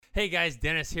Hey guys,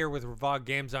 Dennis here with Revog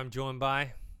Games. I'm joined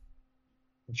by.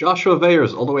 Joshua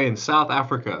Vayers, all the way in South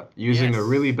Africa, using a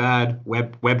really Yes. bad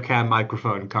webcam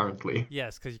microphone currently.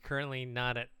 Yes, because you're currently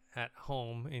not at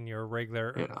home in your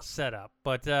regular Yeah, setup.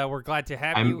 But we're glad to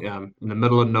have I'm you. in the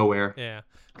middle of nowhere. Yeah.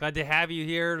 Glad to have you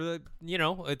here.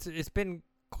 It's been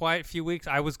quite a few weeks.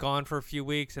 I was gone for a few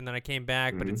weeks and then I came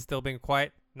back, but it's Mhm. still been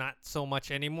quite not so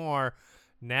much anymore.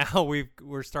 Now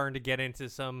we're starting to get into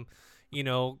some, you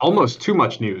know, Almost too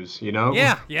much news, you know?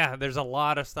 Yeah. There's a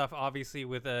lot of stuff, obviously,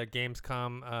 with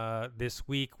Gamescom this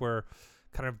week. We're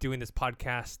kind of doing this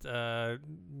podcast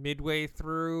midway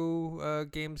through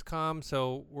Gamescom,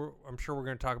 so I'm sure we're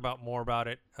going to talk about more about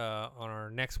it on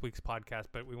our next week's podcast.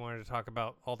 But we wanted to talk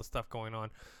about all the stuff going on.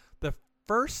 The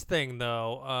first thing,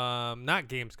 though, not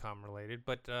Gamescom related,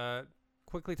 but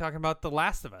quickly talking about The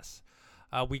Last of Us.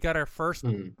 We got our first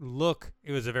Hmm. look.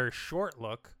 It was a very short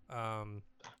look.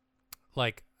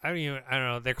 Like I don't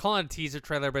know, they're calling it a teaser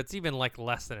trailer, but it's even like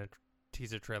less than a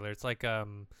teaser trailer. It's like I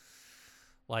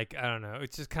don't know,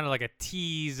 it's just kind of like a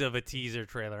tease of a teaser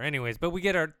trailer. Anyways, but we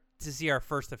get our to see our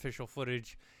first official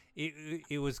footage.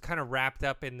 It was kind of wrapped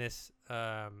up in this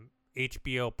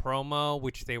HBO promo,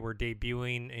 which they were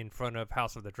debuting in front of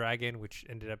House of the Dragon, which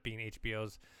ended up being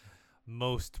HBO's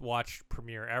most watched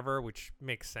premiere ever, which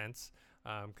makes sense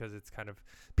because it's kind of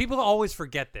people always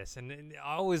forget this, and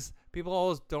always people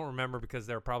always don't remember because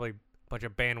they're probably a bunch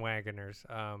of bandwagoners.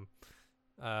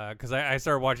 Because I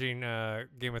started watching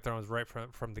Game of Thrones right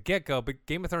from the get go, but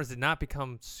Game of Thrones did not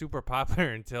become super popular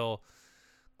until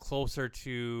closer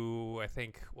to I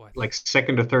think what Like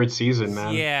second or third season,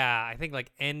 man. yeah, I think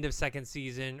like end of second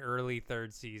season, early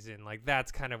third season. Like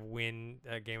that's kind of when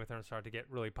Game of Thrones started to get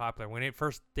really popular. When it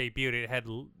first debuted, it had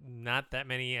not that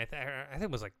many. I think it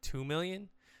was like 2 million,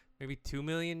 maybe 2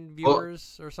 million Well,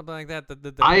 viewers or something like that.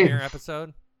 The I premiere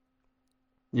episode.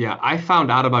 yeah, I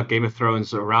found out about Game of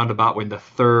Thrones around about when the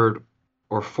third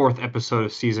or fourth episode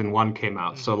of season one came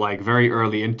out, so Mm-hmm. like very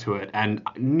early into it, and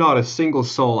not a single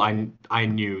soul I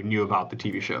knew about the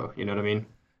TV Yeah, show. You know what I mean?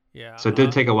 yeah, So it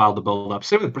did take a while to build up.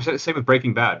 Same with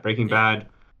Breaking Bad. Breaking yeah, Bad,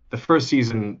 the first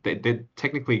season they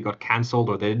technically got canceled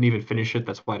or they didn't even finish it.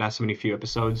 That's why it has so many few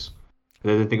episodes.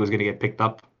 They didn't think it was gonna get picked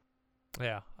up.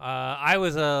 yeah. I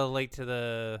was late to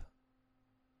the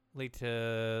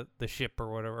ship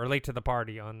or whatever, or late to the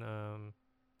party on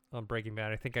Breaking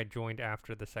Bad. I think I joined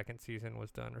after the second season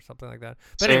was done or something like that.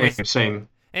 But Same, anyways, same.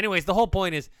 the whole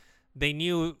point is they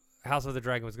knew House of the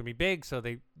Dragon was going to be big, so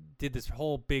they did this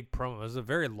whole big promo. It was a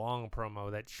very long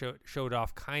promo that showed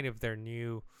off kind of their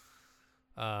new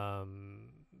um,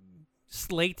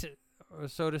 slate,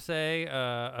 so to say,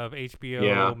 of HBO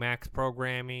Yeah. Max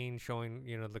programming, showing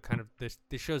the kind of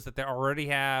the shows that they already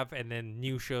have, and then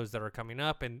new shows that are coming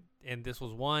up. And this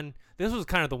was one. This was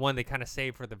kind of the one they kind of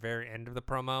saved for the very end of the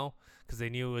promo because they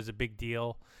knew it was a big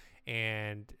deal,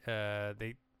 and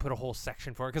they put a whole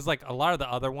section for it because like a lot of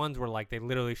the other ones were like they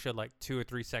literally showed like 2 or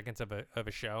 3 seconds of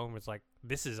a show and was like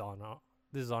this is on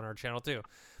our channel too,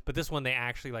 but this one they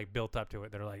actually like built up to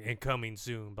it. They're like, and coming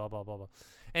soon, blah blah blah blah.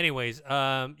 Anyways,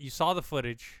 you saw the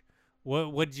footage.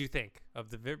 What did you think of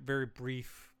the very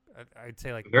brief? I'd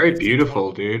say like Very 15 20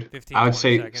 beautiful, dude. 15 I would 20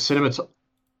 say seconds.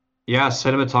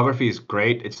 cinematography is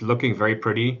great. It's looking very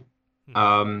pretty. Mm-hmm.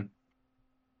 Um,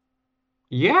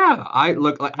 yeah, I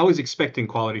look like I was expecting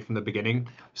quality from the beginning.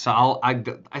 So I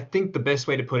think the best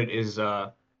way to put it is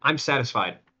I'm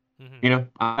satisfied. Mm-hmm. You know,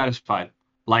 I'm satisfied.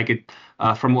 Like it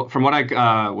from what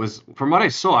I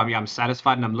saw. I mean, I'm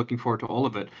satisfied and I'm looking forward to all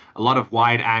of it. A lot of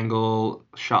wide angle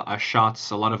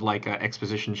shots, a lot of like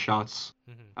exposition shots.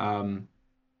 Mm-hmm. Um,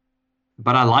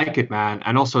 but I like it, man.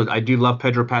 And also, I do love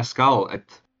Pedro Pascal.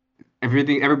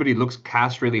 Everybody looks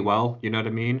cast really well. You know what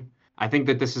I mean? I think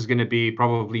that this is going to be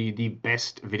probably the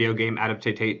best video game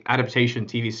adaptation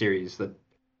TV series that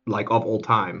like of all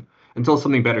time until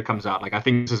something better comes out. Like I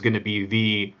think this is going to be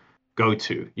the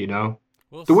go-to, you know?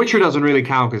 We'll The Witcher see. doesn't really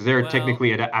count because they're Well,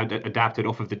 technically adapted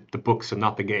off of the books and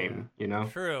not the yeah, game, you know?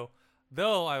 true.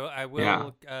 Though I Yeah.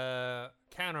 will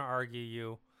counter argue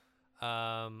you.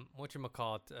 What you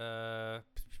call it?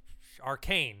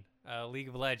 Arcane, League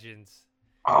of Legends.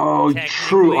 Oh,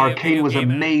 true. Technically a Arcane video was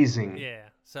game. amazing. Yeah.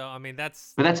 So I mean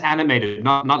that's. But that's animated,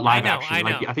 not I live know. action. I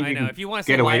Like know. I think I you know. can If you want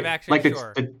to say get live away action, like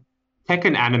sure. The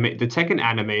Tekken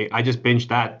anime. I just binged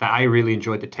that. That I really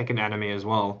enjoyed the Tekken anime as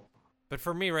well. But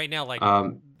for me right now, like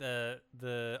Um,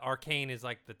 the Arcane is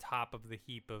like the top of the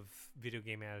heap of video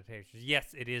game adaptations.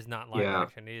 Yes, it is not live yeah,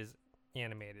 action; it is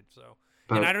animated. So,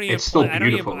 and but it's still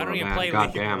beautiful I don't though, even man. play League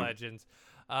of Goddamn. Legends.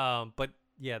 But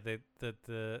yeah,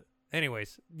 the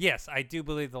anyways, yes, I do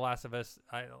believe The Last of Us.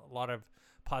 A lot of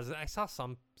positive. I saw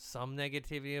some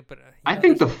negativity, but I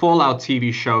think the Fallout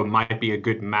TV show might be a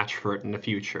good match for it in the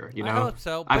future. You I know, hope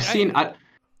so. I've But seen I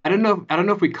don't know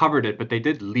if we covered it, but they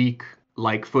did leak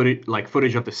like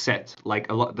footage of the set, like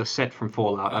a lot the set from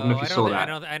Fallout. I don't know oh, if you saw that.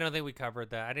 I don't think we covered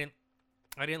that. I didn't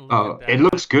look at Oh, it that.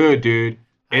 looks good, dude.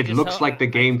 I It just looks hope like the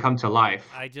game come to life.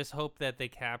 I just hope that they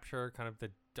capture kind of the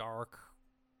dark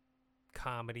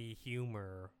comedy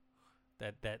humor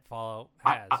that Fallout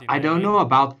has. You know I what I don't mean? know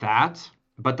about that,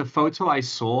 but the photo I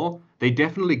saw, they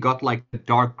definitely got like the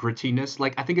dark grittiness.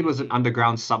 Like I think it was an Mm-hmm.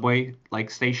 underground subway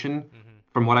like station Mm-hmm.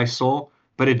 from what I saw,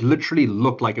 but it literally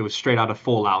looked like it was straight out of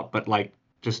Fallout, but like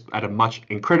just at a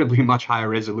incredibly much higher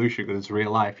resolution because it's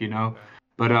real life, you know. Okay.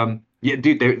 But yeah,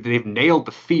 dude, they've nailed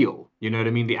the feel. You know what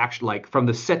I mean? The actual like from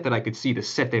the set that I could see, the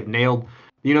set they've nailed.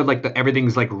 You know, like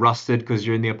everything's like rusted because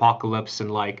you're in the apocalypse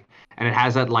and it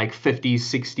has that like 50s,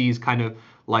 60s kind of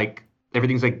like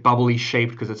everything's like bubbly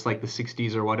shaped because it's like the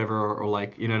 60s or whatever or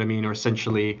like you know what I mean or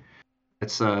essentially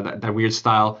it's that weird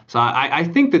style. So I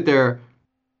think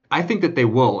that they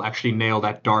will actually nail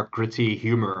that dark gritty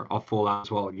humor of Fallout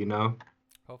as well, you know.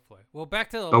 Hopefully. Well, back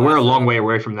to the But we're a last. long way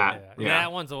away from that. Yeah, Yeah,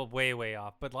 that one's way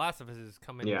off. But Last of Us is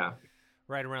coming yeah,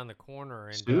 right around the corner,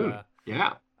 and soon.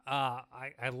 Yeah.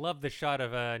 I love the shot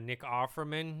of Nick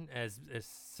Offerman as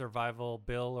Survival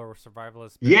Bill or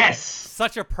Survivalist Bill. Yes.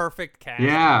 Such a perfect casting.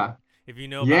 Yeah. If you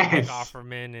know about Nick Yes.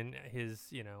 Offerman and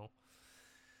his,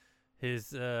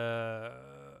 his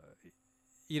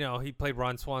he played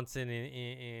Ron Swanson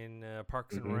in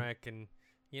Parks and Mhm. Rec, and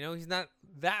he's not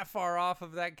that far off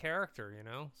of that character,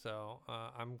 So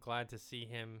I'm glad to see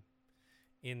him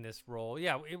in this role.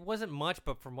 Yeah, it wasn't much,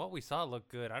 but from what we saw, it looked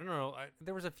good. I don't know.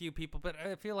 There was a few people, but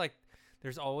I feel like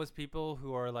there's always people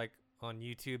who are like on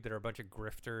YouTube that are a bunch of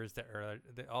grifters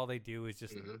that all they do is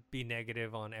just be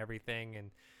negative on everything,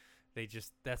 and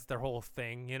that's their whole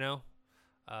thing,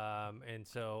 and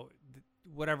so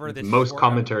whatever this Most short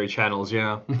commentary channels,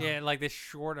 yeah. yeah, like this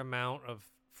short amount of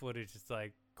footage is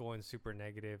like going super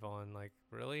negative on like,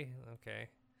 really? Okay.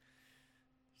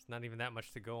 It's not even that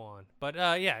much to go on. But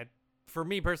yeah, for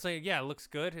me personally, yeah, it looks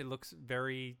good. It looks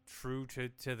very true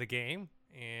to the game,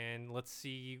 and let's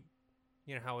see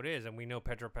how it is. And we know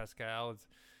Pedro Pascal is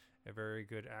a very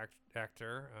good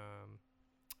actor.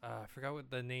 I forgot what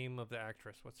the name of the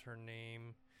actress. What's her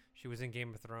name? She was in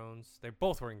Game of Thrones. They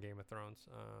both were in Game of Thrones.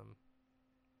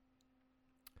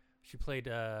 She played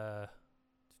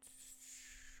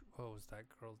what was that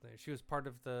girl's name? She was part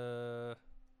of the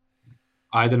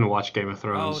I didn't watch Game of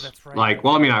Thrones. Oh, that's right. Like,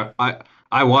 well, I mean,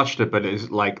 I watched it, but it's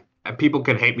like people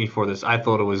can hate me for this. I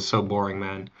thought it was so boring,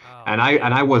 man. Oh, And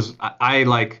I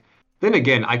like. Then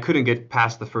again, I couldn't get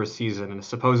past the first season, and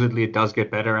supposedly it does get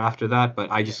better after that.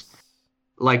 But I just yes.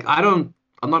 like I'm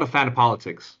not a fan of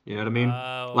politics. You know what I mean?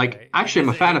 Oh, Like, okay. actually,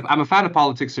 I'm a fan of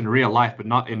politics in real life, but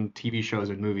not in TV shows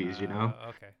and movies. You know?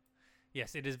 Okay.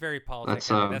 Yes, it is very politics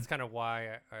That's heavy. That's kind of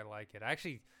why I like it.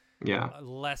 Actually, yeah.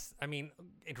 less. I mean,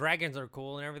 dragons are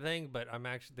cool and everything, but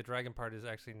the dragon part is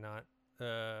actually not.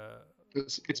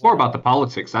 It's more about the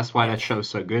politics. That's why that show's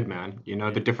so good, man. You know,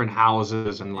 Yeah. the different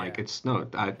houses and like Yeah. it's no,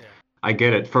 Yeah. I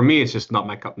get it. For me, it's just not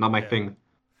my Yeah. thing.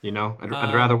 You know, I'd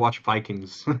rather watch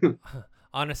Vikings.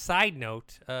 On a side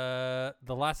note, The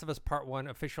Last of Us Part 1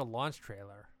 official launch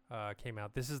trailer came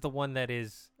out. This is the one that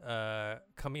is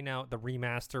coming out, the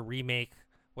remaster, remake,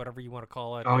 whatever you want to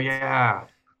call it. Oh yeah,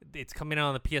 It's coming out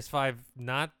on the PS5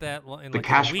 not that long, in the like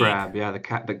cash in a week. grab. Yeah,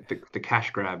 the cash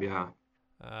grab. Yeah.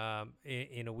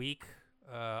 In a week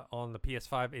on the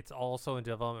PS5. It's also in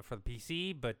development for the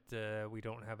PC, but we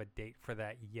don't have a date for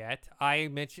that yet. We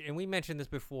mentioned this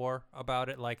before about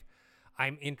it. Like,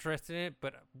 I'm interested in it,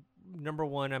 but number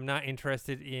one, I'm not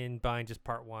interested in buying just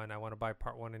part one. I want to buy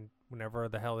part one and whenever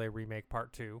the hell they remake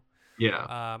part two. Yeah.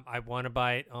 I want to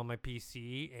buy it on my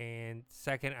PC, and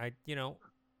second,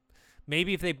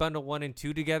 maybe if they bundle 1 and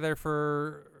 2 together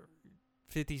for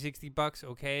 $50-$60,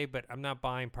 okay, but I'm not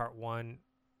buying part 1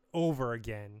 over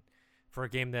again for a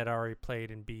game that I already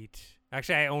played and beat.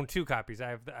 Actually, I own 2 copies. I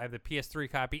have the PS3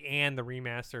 copy and the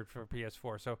remastered for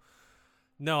PS4. So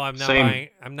no, I'm not buying.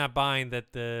 I'm not buying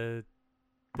the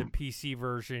PC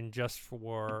version just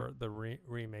for the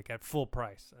remake at full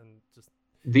price. And just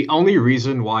the only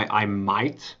reason why I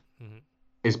might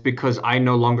is because I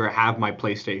no longer have my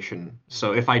PlayStation.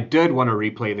 So if I did want to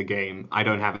replay the game, I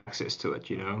don't have access to it,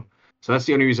 you know? So that's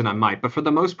the only reason I might. But for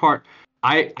the most part,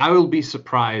 I will be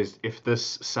surprised if this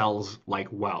sells like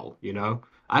well, you know?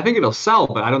 I think it'll sell,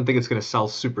 but I don't think it's going to sell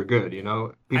super good, you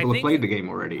know? People have played the game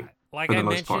already. Like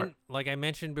I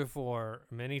mentioned before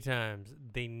many times,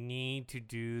 they need to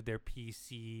do their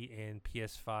PC and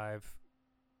PS5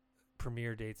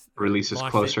 premiere dates, Releases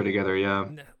launch closer date. together, yeah.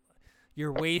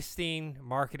 You're wasting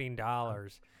marketing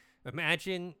dollars.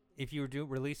 Imagine if you were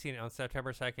releasing it on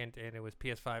September 2nd and it was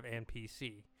PS5 and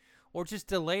PC. Or just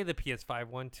delay the PS5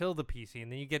 one till the PC,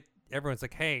 and then you get everyone's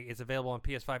like, "Hey, it's available on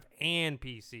PS5 and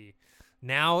PC."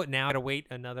 Now, to wait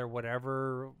another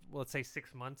whatever, let's say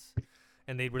 6 months,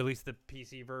 and they release the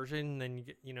PC version. Then you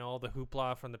get all the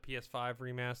hoopla from the PS5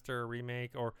 remaster or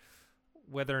remake, or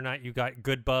whether or not you got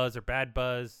good buzz or bad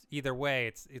buzz. Either way,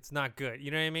 it's not good.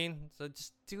 You know what I mean? So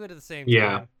just do it at the same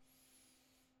time.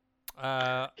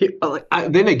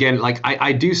 Then again, like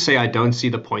I do say I don't see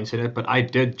the points in it, but I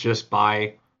did just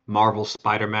buy Marvel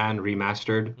Spider-Man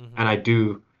remastered, and I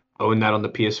do own that on the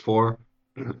PS4.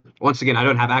 Once again, I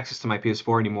don't have access to my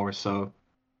PS4 anymore, so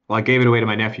well, I gave it away to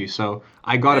my nephew, so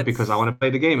I got it because I want to play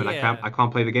the game, and I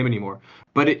can't play the game anymore.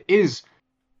 But it is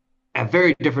a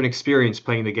very different experience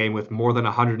playing the game with more than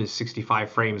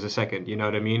 165 frames a second. You know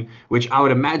what I mean? Which I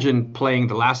would imagine playing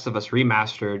The Last of Us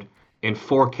remastered in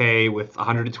 4K with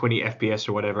 120 FPS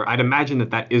or whatever. I'd imagine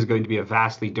that is going to be a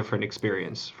vastly different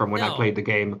experience from when I played the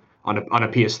game on a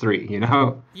PS3. You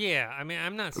know? Yeah, I mean,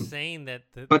 I'm not saying that.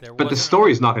 But the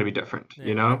story is not going to be different. Yeah,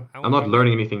 you know, I'm not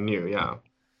learning anything new. Yeah.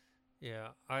 Yeah,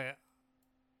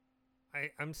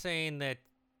 I'm saying that.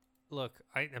 Look,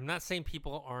 I'm not saying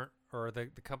people aren't, or the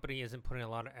company isn't putting a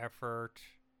lot of effort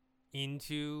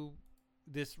into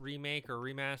this remake or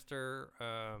remaster.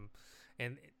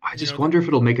 And I just wonder if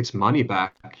it'll make its money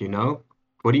back. You know,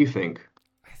 what do you think?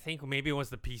 I think maybe once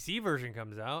the PC version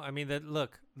comes out. I mean, maybe if you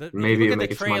look it'll at make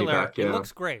the its money trailer, back. Yeah. it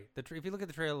looks great. If you look at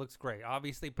the trailer, it looks great.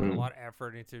 Obviously, put a lot of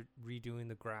effort into redoing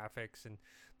the graphics and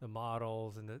the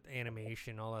models and the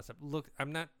animation, all that stuff. Look,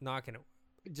 I'm not knocking it.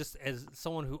 Just as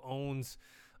someone who owns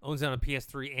it on a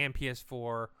PS3 and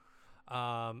PS4,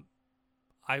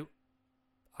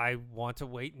 I want to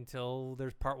wait until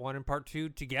there's part 1 and part 2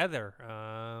 together.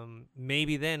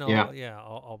 Maybe then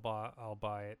I'll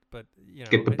buy it. But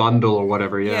get the bundle or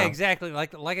whatever. Yeah, exactly.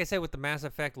 Like I said with the Mass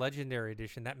Effect Legendary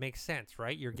Edition, that makes sense,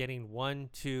 right? You're getting 1,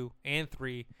 2, and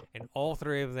 3, and all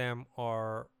 3 of them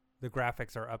the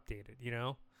graphics are updated.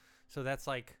 So that's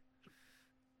like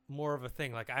more of a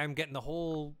thing. Like I'm getting the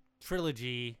whole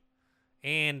trilogy,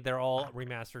 and they're all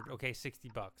remastered. Okay, $60.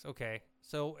 Okay,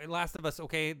 so in Last of Us,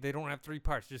 okay, they don't have 3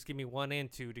 parts. Just give me 1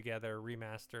 and 2 together,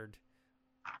 remastered,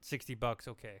 $60.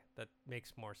 Okay, that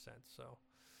makes more sense. So,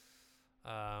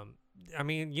 I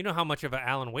mean, you know how much of an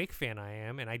Alan Wake fan I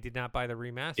am, and I did not buy the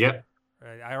remaster. Yep.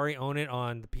 I already own it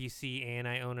on the PC, and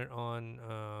I own it on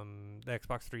the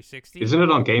Xbox 360. Isn't it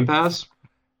on Game Pass?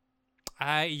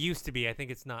 I used to be. I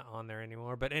think it's not on there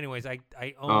anymore. But anyways, I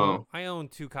own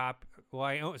 2 Well,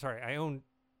 I own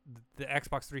the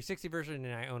Xbox 360 version,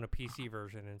 and I own a PC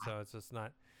version, and so it's just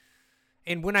not.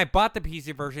 And when I bought the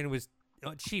PC version, it was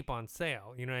cheap on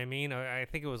sale. You know what I mean? I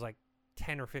think it was like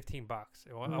 $10 or $15.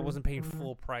 I wasn't paying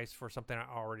full price for something I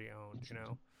already owned.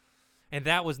 And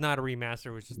that was not a remaster.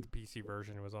 It was just the PC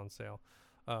version. It was on sale.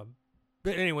 But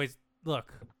anyways,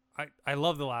 look, I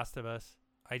love The Last of Us.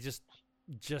 I just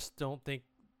don't think.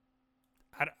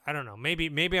 I don't know.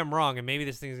 Maybe I'm wrong, and maybe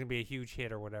this thing's gonna be a huge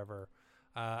hit or whatever.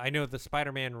 I know the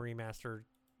Spider-Man remaster,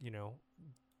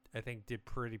 I think did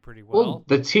pretty well. Well,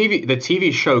 the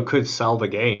TV show could sell the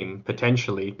game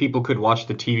potentially. People could watch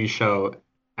the TV show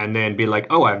and then be like,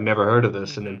 "Oh, I've never heard of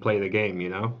this," and then play the game.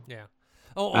 Yeah.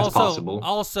 Oh, that's possible.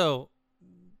 Also,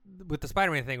 with the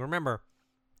Spider-Man thing, remember,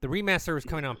 the remaster was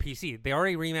coming on PC. They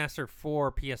already remastered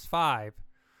for PS5.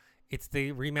 It's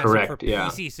the remaster for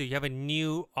PC, so you have a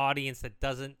new audience that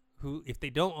if they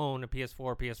don't own a PS4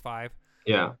 or PS5,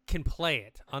 can play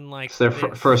it. Unlike it's their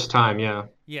first time, yeah.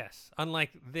 Yes,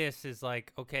 unlike this is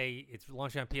like, okay, it's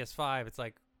launching on PS5. It's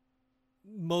like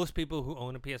most people who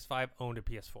own a PS5 owned a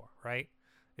PS4, right?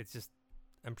 It's just,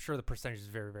 I'm sure the percentage is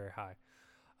very, very high.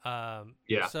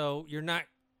 So you're not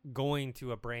going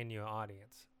to a brand new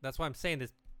audience. That's why I'm saying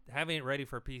this. Having it ready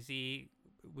for PC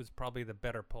was probably the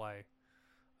better play.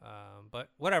 But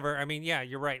whatever. I mean, yeah,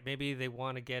 you're right. Maybe they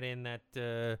want to get in that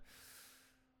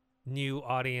new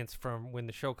audience from when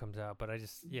the show comes out. But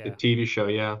the TV show,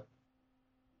 yeah.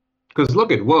 Because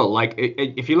look at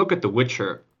if you look at The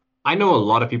Witcher, I know a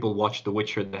lot of people watched The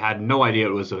Witcher that had no idea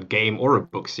it was a game or a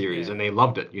book series, and they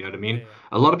loved it. You know what I mean? Yeah.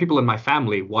 A lot of people in my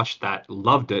family watched that,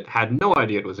 loved it, had no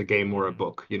idea it was a game or a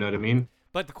book. You know what I mean?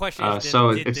 But the question is,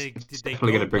 it's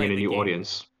definitely going to bring in a new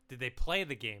audience. Did they play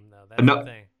the game though? That's the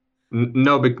thing.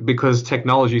 No, because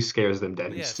technology scares them,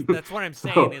 Dennis. Yes, that's what I'm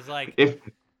saying. Is like if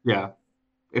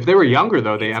they were younger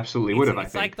though, they absolutely would have. I think.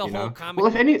 It's like the whole comic.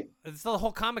 Well, it's the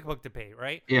whole comic book debate,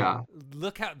 right? Yeah.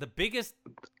 Look how the biggest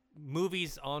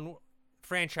movies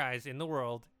franchise in the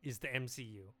world is the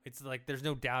MCU. It's like there's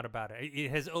no doubt about it.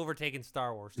 It has overtaken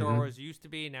Star Wars. Star Mhm. Wars used to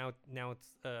be, now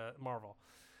it's Marvel.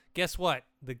 Guess what?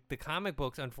 The comic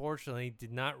books unfortunately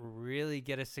did not really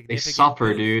get a They significant suffer,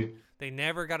 boost. dude. They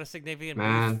never got a significant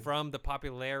Man. boost from the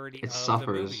popularity It of the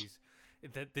suffers. movies.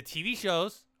 The TV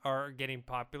shows are getting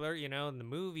popular, and the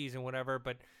movies and whatever,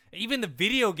 but even the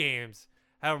video games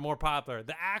are more popular.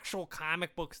 The actual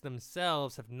comic books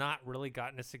themselves have not really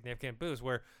gotten a significant boost,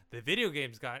 where the video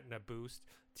games gotten a boost,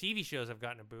 TV shows have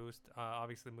gotten a boost.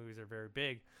 Obviously, movies are very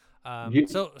big. You-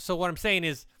 So what I'm saying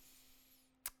is,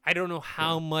 I don't know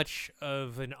how much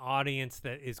of an audience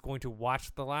that is going to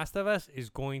watch The Last of Us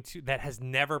that has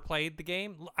never played the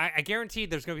game. I guarantee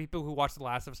there's going to be people who watch The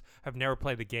Last of Us have never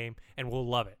played the game and will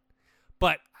love it.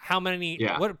 But how many?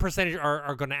 Yeah. What percentage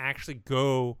are going to actually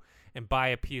go and buy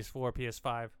a PS4,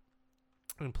 PS5,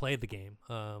 and play the game?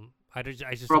 I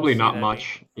just Probably don't see not that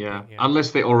much, yeah. yeah.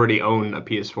 Unless they already own a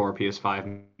PS4 or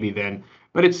PS5, maybe then.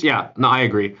 But no, I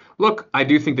agree. Look, I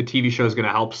do think the TV show is going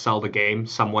to help sell the game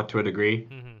somewhat to a degree.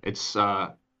 Mhm. It's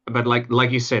but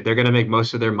like you said, they're going to make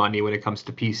most of their money when it comes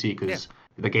to PC because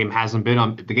the game hasn't been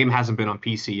on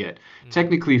PC yet. Mhm.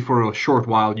 Technically, for a short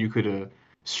while, you could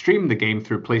stream the game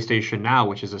through PlayStation Now,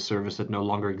 which is a service that no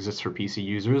longer exists for PC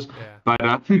users. Yeah.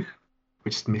 But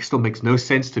which still makes no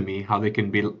sense to me how they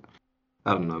can be.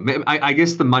 I don't know. I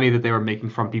guess the money that they were making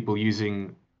from people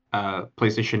using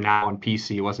PlayStation Now on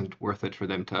PC wasn't worth it for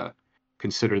them to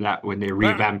consider that when they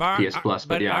revamped PS Plus.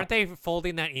 But yeah, aren't they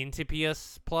folding that into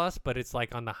PS Plus? But it's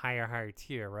like on the higher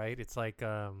tier, right? It's like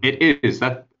it is.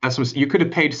 That's what, you could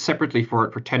have paid separately for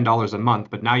it for $10 a month,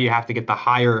 but now you have to get the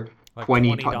higher like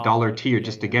 $20 tier yeah,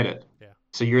 just to yeah, get it. yeah.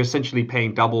 So you're essentially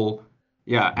paying double.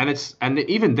 Yeah, and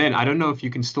even then, I don't know if you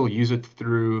can still use it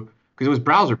through because it was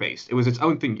browser based. It was its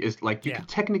own thing. Is like you Yeah. could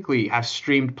technically have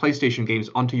streamed PlayStation games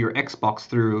onto your Xbox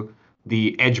through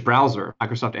the Edge browser,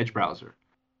 Microsoft Edge browser.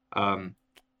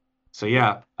 So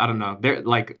yeah, I don't know.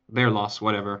 Their loss,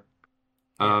 whatever.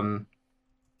 Yeah.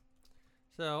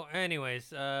 So,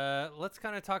 anyways, let's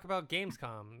kind of talk about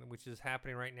Gamescom, which is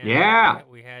happening right now. Yeah.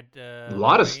 We had A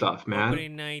lot of stuff, man.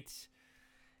 Opening night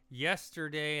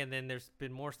yesterday, and then there's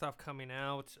been more stuff coming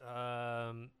out.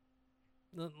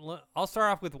 I'll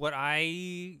start off with what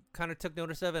I kind of took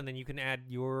notice of, and then you can add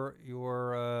your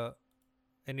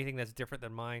anything that's different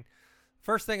than mine.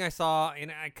 First thing I saw,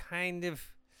 and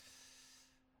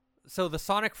so the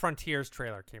Sonic Frontiers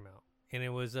trailer came out, and it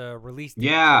was a release date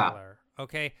trailer.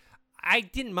 Okay, I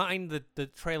didn't mind the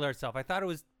trailer itself. I thought it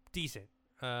was decent.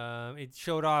 It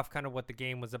showed off kind of what the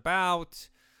game was about.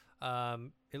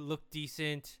 It looked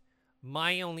decent.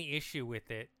 My only issue with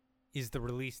it is the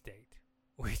release date,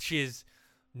 which is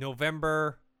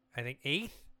November, I think,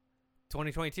 8th,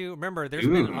 2022. Remember, there's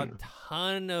been a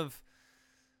ton of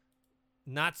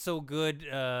not so good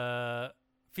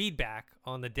feedback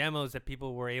on the demos that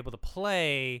people were able to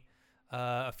play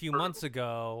a few months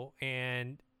ago,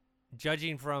 and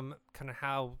judging from kind of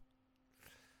how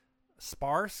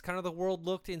sparse kind of the world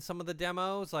looked in some of the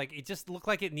demos, like it just looked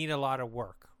like it needed a lot of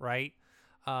work, right?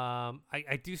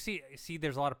 I do see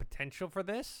there's a lot of potential for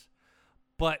this,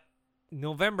 but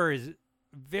November is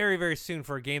very, very soon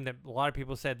for a game that a lot of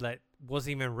people said that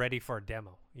wasn't even ready for a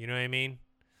demo. You know what I mean?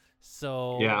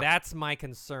 So that's my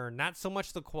concern. Not so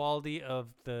much the quality of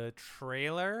the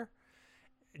trailer,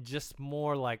 just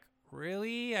more like,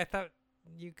 really? I thought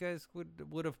you guys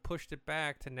would have pushed it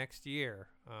back to next year.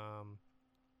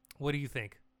 What do you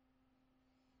think?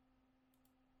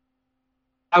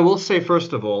 I will say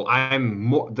first of all,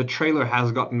 the trailer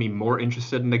has gotten me more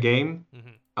interested in the game.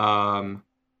 Mm-hmm.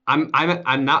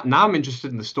 I'm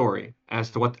interested in the story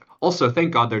as to what. Also,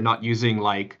 thank God they're not using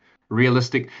like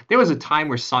realistic. There was a time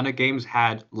where Sonic games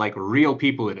had like real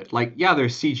people in it. Like, yeah, they're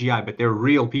CGI, but they're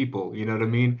real people. You know what I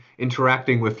mean?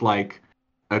 Interacting with like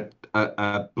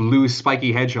a blue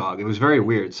spiky hedgehog. It was very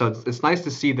weird. So it's nice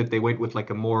to see that they went with like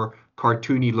a more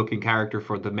cartoony looking character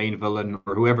for the main villain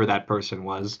or whoever that person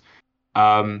was.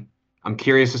 I'm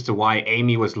curious as to why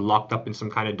Amy was locked up in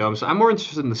some kind of dome. So I'm more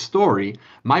interested in the story.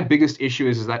 My biggest issue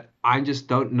is that I just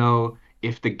don't know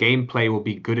if the gameplay will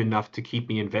be good enough to keep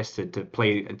me invested to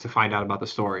play and to find out about the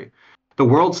story. The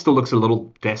world still looks a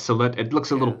little desolate. It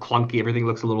looks a little clunky. Everything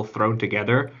looks a little thrown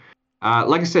together.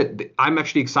 Like I said, I'm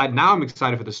actually excited. Now I'm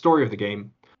excited for the story of the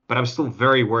game, but I'm still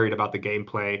very worried about the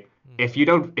gameplay. If you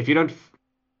don't,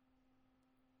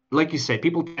 like you said,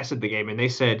 people tested the game and they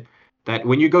said that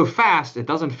when you go fast, it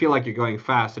doesn't feel like you're going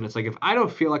fast. And it's like, if I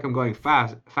don't feel like I'm going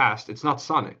fast, it's not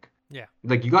Sonic. Yeah.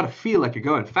 Like, you got to feel like you're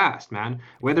going fast, man.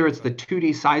 Whether it's the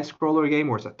 2D side-scroller game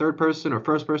or it's a third person or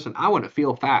first person, I want to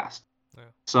feel fast. Yeah.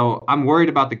 So I'm worried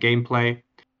about the gameplay.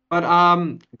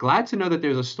 But glad to know that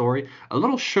there's a story. A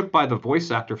little shook by the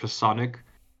voice actor for Sonic.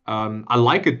 I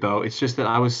like it though. It's just that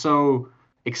I was so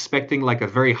expecting like a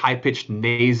very high-pitched,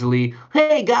 nasally,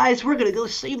 "Hey guys, we're gonna go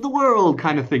save the world"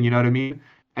 kind of Yeah. thing, you know what I mean?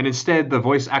 And instead, the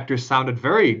voice actor sounded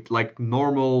very like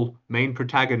normal main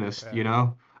protagonist, Yeah. you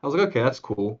know? I was like, okay, that's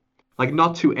cool. Like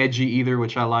not too edgy either,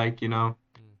 which I like, you know?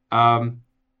 Mm. Um,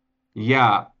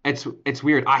 yeah, it's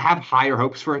weird. I have higher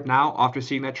hopes for it now after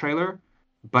seeing that trailer,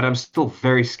 but I'm still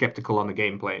very skeptical on the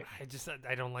gameplay.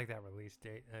 I don't like that release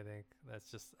date. I think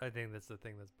that's the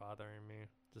thing that's bothering me.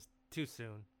 Just too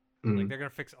soon. Like Mm. they're gonna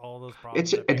fix all those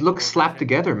problems that It people looks were slapped bitching.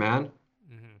 together, man.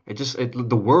 Hmm.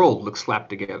 The world looks slapped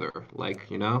together, like,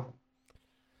 you Yeah. know?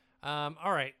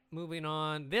 All right, moving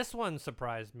on. This one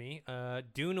surprised me.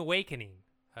 Dune Awakening.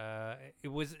 It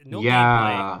was no gameplay.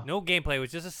 Yeah, No gameplay. It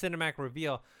was just a cinematic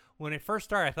reveal. When it first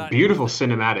started, beautiful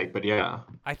cinematic, but yeah,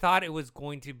 I thought it was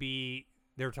going to be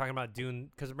they were talking about Dune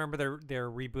because remember they're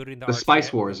rebooting the the RTS.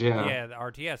 Spice Wars, yeah. Yeah, the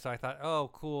RTS. So I thought, oh,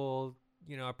 cool.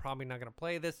 I'm probably not gonna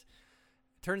play this.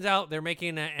 Turns out they're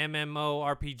making an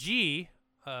MMORPG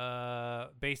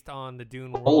based on the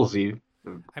Dune world. Ballsy,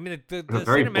 I mean, the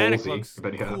very cinematic ballsy, looks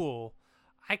but yeah. cool.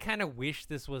 I kind of wish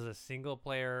this was a single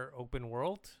player open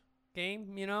world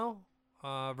game,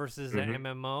 versus an Hmm.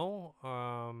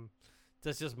 MMO.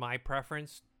 That's just my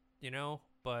preference,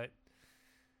 but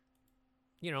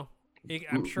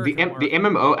I'm sure it The can M the work.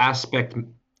 MMO aspect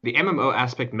the MMO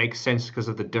aspect makes sense because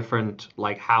of the different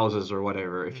like houses or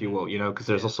whatever, if you Hmm. will, you know, because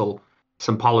there's Yeah. also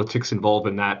some politics involved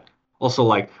in that. Also,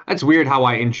 like that's weird how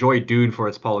I enjoy Dune for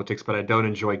its politics, but I don't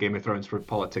enjoy Game of Thrones for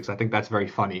politics. I think that's very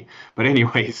funny. But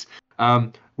anyways,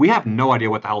 we have no idea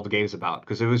what the hell the game's about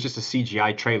because it was just a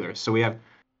CGI trailer. So we have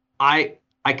I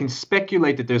I can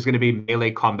speculate that there's going to be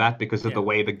melee combat because of the Yeah.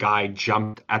 way the guy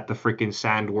jumped at the freaking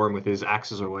sandworm with his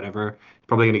axes or whatever.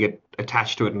 Probably going to get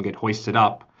attached to it and get hoisted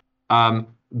up.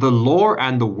 The lore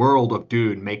and the world of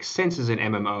Dune makes sense as an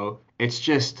MMO. It's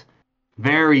just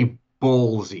very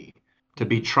ballsy to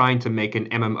be Hmm. trying to make an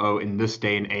MMO in this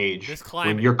day and age This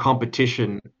when climate. your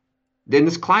competition in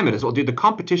this climate as well, dude. The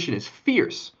competition is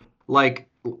fierce. Like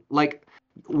like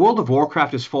World of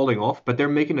Warcraft is falling off, but they're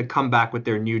making a comeback with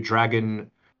their new Dragon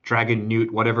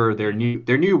Newt, whatever Hmm.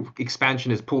 their new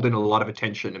expansion has pulled in a lot of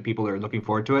attention and people are looking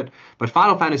forward to it. But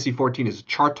Final Fantasy 14 is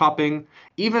chart topping.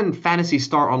 Even Phantasy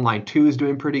Star Online 2 is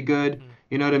doing pretty good. Hmm.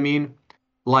 You know what I mean?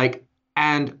 Like,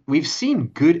 and we've seen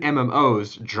good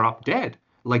MMOs drop dead,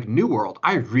 like New World.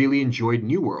 I really enjoyed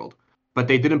New World, but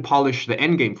they didn't polish the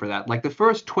end game for that. Like the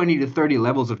first 20 to 30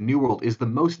 levels of New World is the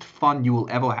most fun you will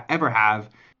ever have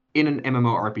in an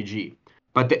MMORPG.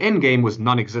 But the end game was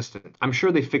non-existent. I'm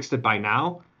sure they fixed it by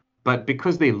now, but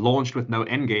because they launched with no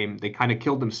end game, they kind of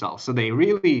killed themselves. So they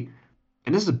really,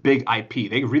 and this is a big IP,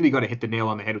 they really got to hit the nail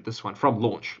on the head with this one from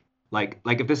launch. Like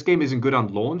if this game isn't good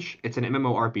on launch, it's an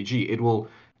MMORPG. It will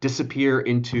disappear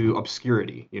into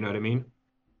obscurity. You know what I mean?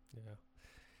 Yeah.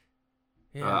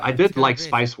 Yeah, I it's did gonna like be.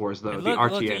 Spice Wars though, And the look,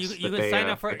 RTS you can sign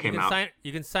up for that you came can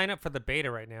out. sign up for the beta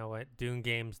right now at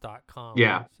DuneGames.com.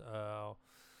 Yeah, So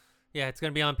yeah, it's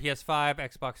gonna be on PS5,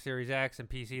 Xbox Series X, and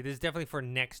PC. This is definitely for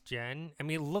next gen. I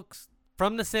mean, it looks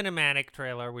from the cinematic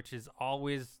trailer, which is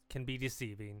always can be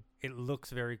deceiving. It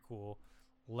looks very cool.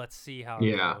 Let's see how it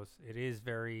yeah, goes. It is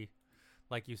very,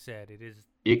 like you said, it is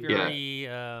yeah. very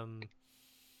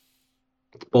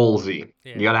It's ballsy.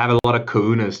 You yeah, gotta have a lot of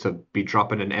kahunas to be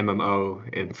dropping an MMO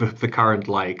in the current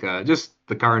like just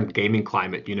the current gaming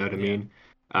climate. You know what I yeah, mean?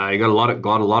 You got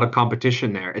a lot of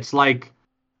competition there. It's like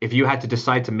if you had to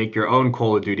decide to make your own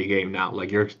Call of Duty game now,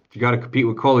 like you got to compete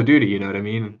with Call of Duty. You know what I mm,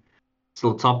 mean?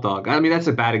 Still top dog. I mean that's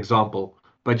a bad example,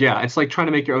 but yeah, it's like trying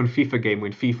to make your own FIFA game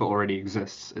when FIFA already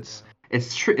exists. yeah.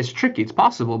 It's tricky. It's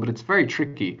possible, but it's very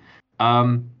tricky.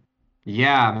 Um,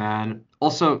 yeah, man.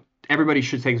 Also, everybody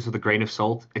should take this with a grain of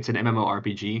salt. It's an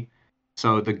MMORPG,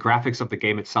 so the graphics of the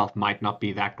game itself might not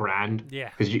be that grand Yeah.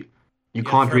 because you You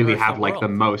got to can't really traverse the have like the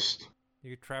world. most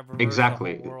You traverse the whole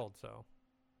exactly. world. So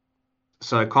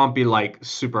So it can't be like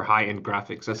super high-end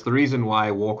graphics. That's the reason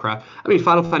why Warcraft. I mean,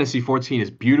 Final Fantasy 14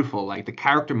 is beautiful. Like the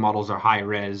character models are high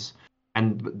res,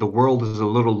 and the world is a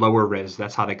little lower res.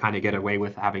 That's how they kind of get away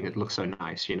with having it look so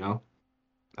nice, you know?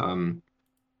 Um,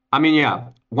 I mean, yeah.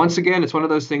 Once again, it's one of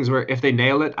those things where if they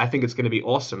nail it, I think it's going to be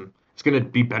awesome. It's going to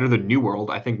be better than New World.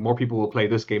 I think more people will play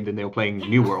this game than they'll playing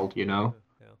New World, you know?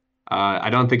 yeah, I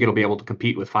don't think it'll be able to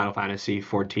compete with Final Fantasy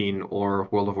 14 or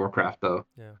World of Warcraft, though.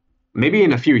 yeah. Maybe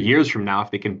in a few years from now,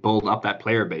 if they can build up that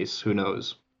player base, who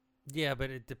knows? Yeah, but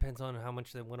it depends on how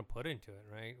much they want to put into it,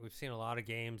 right? We've seen a lot of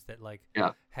games that like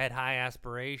Yeah, had high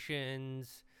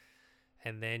aspirations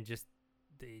and then just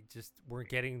they just weren't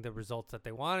getting the results that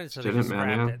they wanted, so just they didn't, just man.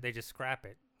 scrapped Yeah, it. They just scrap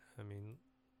it. I mean,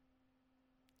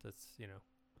 that's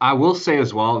I will say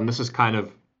as well, and this has kind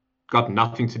of got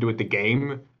nothing to do with the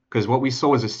game, because what we saw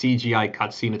was a CGI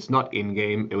cutscene. It's not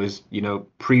in-game. It was,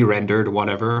 pre-rendered,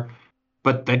 whatever.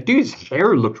 But that dude's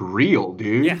hair looked real,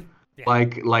 yeah, dude. yeah.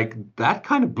 Like that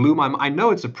kind of blew my mind. I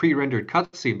know it's a pre-rendered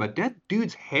cutscene, but that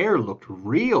dude's hair looked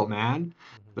real, man.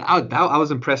 Hmm. I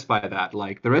was impressed by that.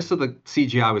 Like the rest of the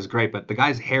CGI was great, but the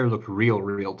guy's hair looked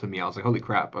real to me. I was like, holy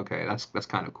crap, okay, that's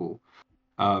kind of cool.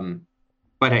 Um,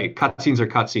 but hey, cutscenes are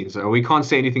cutscenes. So we can't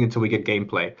say anything until we get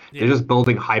gameplay. They're Yeah, just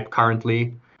building hype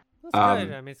currently. that's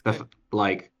good. Um, I mean, it's the, good.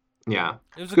 like, yeah,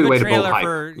 It was it's a a good good way to build trailer hype,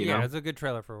 for you yeah, it know? was a good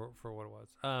trailer for what it was.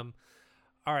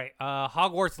 All right,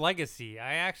 Hogwarts Legacy.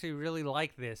 I actually really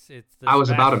like this. It's I was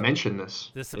about to mention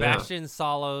this. the Yeah. Sebastian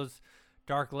Salos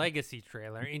Dark Legacy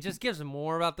trailer. It just gives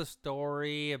more about the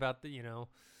story, about the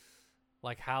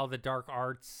like how the dark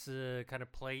arts kind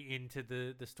of play into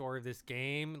the story of this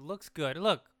game. It looks good.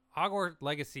 Look, Hogwarts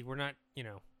Legacy. We're not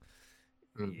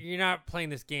Mm. you're not playing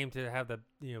this game to have the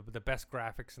the best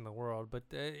graphics in the world, but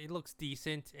it looks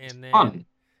decent. And then Fun.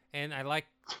 and I like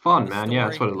It's fun, the man. Yeah,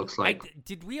 that's story. what it looks like.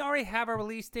 Did we already have a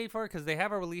release date for it? Because they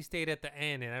have a release date at the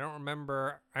end, and I don't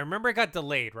remember. I remember it got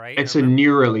delayed, right? It's a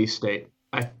new release date.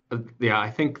 Yeah, I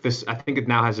think it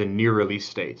now has a new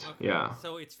release date. Okay. Yeah.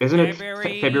 So it's Isn't it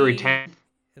February February. 10th?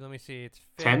 Let me see. It's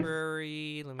 10th?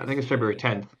 February. Let me I think it's February see.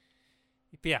 10th.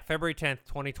 Yeah, February 10th,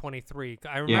 2023.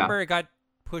 I Yeah. remember it got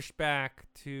pushed back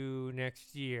to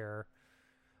next year.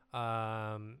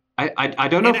 I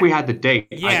don't know And if we had the date.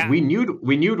 yeah. We knew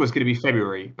it was going to be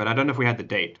February, but I don't know if we had the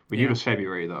date. We knew it Yeah. was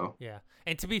February though. Yeah.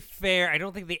 And to be fair, I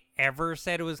don't think they ever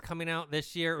said it was coming out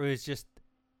this year. It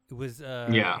was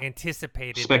Yeah.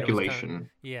 anticipated Speculation.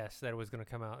 yes, that it was going to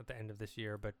come out at the end of this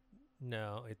year, but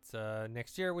no, it's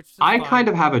next year, which is I fine. kind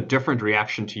of have a different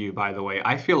reaction to you, by the way.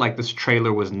 I feel like this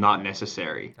trailer was not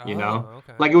necessary, you know? Oh,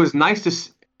 okay. Like it was nice to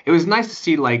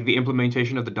see like the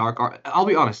implementation of the dark art. I'll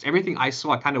be honest, everything I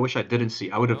saw, I kind of wish I didn't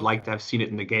see. I would have liked to Okay. have seen it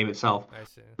in the game itself. I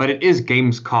see. But it is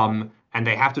Gamescom, and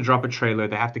they have to drop a trailer.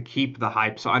 They have to keep the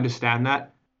hype, so I understand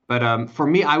that. But for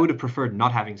me, I would have preferred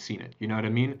not having seen it. You know what I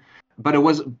mean? But it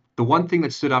was the one thing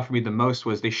that stood out for me the most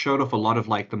was they showed off a lot of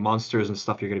like the monsters and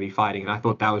stuff you're going to be fighting, and I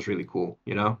thought that was really cool.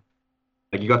 You know,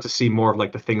 like you got to see more of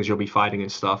like the things you'll be fighting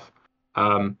and stuff.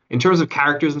 In terms of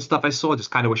characters and stuff, I saw.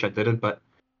 Just kind of wish I didn't, but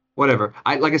whatever.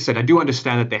 Like I said, I do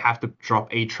understand that they have to drop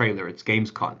a trailer. It's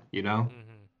Gamescom, you know.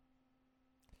 Hmm.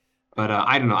 But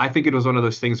I don't know. I think it was one of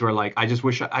those things where like I just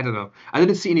wish I don't know. I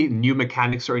didn't see any new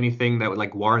mechanics or anything that would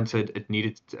like warranted it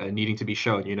needing to be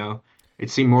shown. You know, it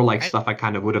seemed more like I stuff I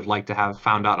kind of would have liked to have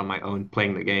found out on my own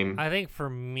playing the game. I think for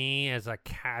me as a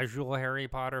casual Harry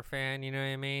Potter fan, you know what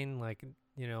I mean? Like,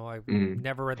 I've Mm,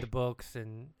 never read the books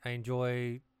and I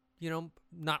enjoy,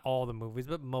 not all the movies,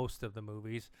 but most of the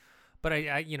movies. But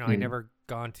I mm, never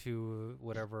gone to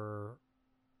whatever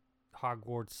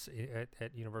Hogwarts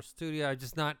at Universal Studio. I'm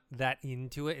just not that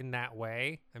into it in that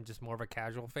way. I'm just more of a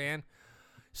casual fan.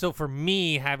 So for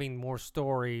me, having more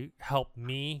story helped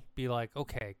me be like,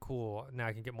 okay, cool. Now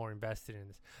I can get more invested in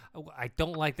this. I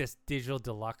don't like this digital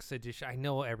deluxe edition. I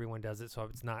know everyone does it, so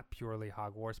it's not purely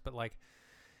Hogwarts, but like,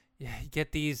 yeah, you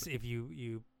get these if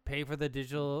you pay for the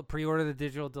digital, pre-order the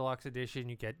digital deluxe edition,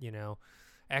 you get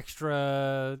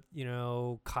extra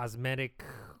cosmetic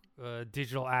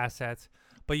digital assets,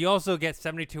 but you also get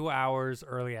 72 hours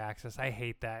early access. I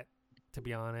hate that, to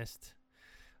be honest.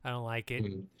 I don't like it.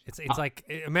 mm. It's like,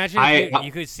 imagine if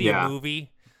you could see a Yeah.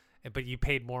 movie, but you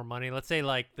paid more money. Let's say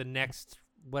like the next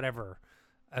whatever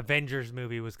Avengers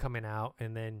movie was coming out,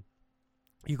 and then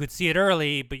you could see it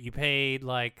early, but you paid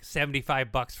like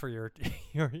 $75 for your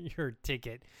your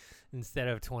ticket instead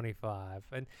of 25.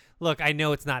 And look, I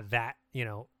know it's not that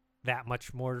that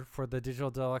much more for the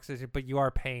digital deluxe edition, but you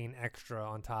are paying extra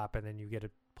on top, and then you get to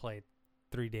play it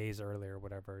 3 days early or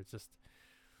whatever. It's just,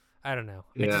 I don't know.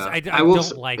 Yeah, I will.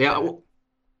 don't like Yeah, that. well,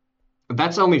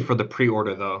 that's only for the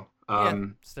pre-order though. Yeah,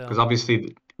 still. Because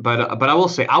obviously, but I will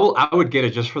say I would get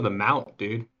it just for the mount,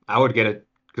 dude. I would get it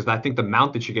because I think the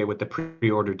mount that you get with the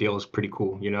pre-order deal is pretty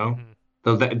cool. You know, Mhm.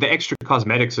 the extra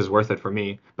cosmetics is worth it for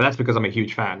me, but that's because I'm a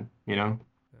huge fan. You know.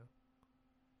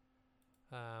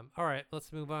 All right,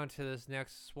 let's move on to this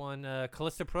next one.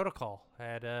 Callisto Protocol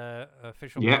had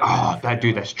official. Yeah. content Oh, that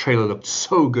dude, trailer. this trailer looked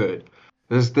so good.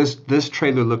 This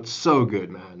trailer looked so good,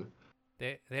 man.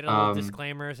 They had a little Um.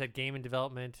 disclaimers at game and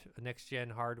development, next gen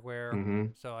hardware. hmm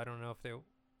So I don't know if they.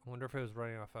 I wonder if it was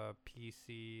running off a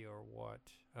PC or what.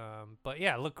 But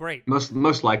yeah, it looked great.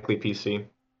 Most likely PC.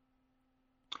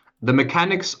 The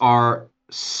mechanics are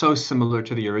so similar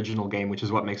to the original game, which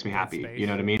is what makes me Dead happy. Space. You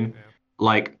know what I mean? Yeah.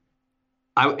 Like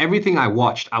everything I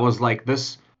watched, I was like,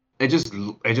 this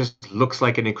it just looks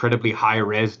like an incredibly high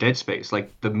res Dead Space. Like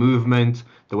the movement,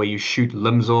 the way you shoot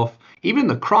limbs off, even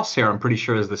the crosshair. I'm pretty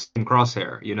sure is the same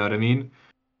crosshair. You know what I mean?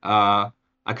 Uh,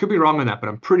 I could be wrong on that, but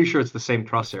I'm pretty sure it's the same It's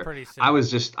crosshair. pretty similar.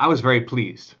 I was very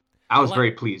pleased. I I was like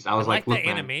very pleased. I I was like, like the look,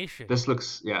 man, animation. this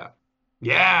looks, yeah, The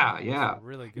yeah, animation's yeah.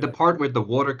 really The good. part where the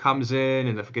water comes in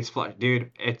and it gets flushed, dude,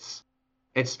 it's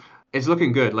it's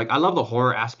looking good. Like I love the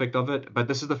horror aspect of it, but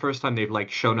this is the first time they've like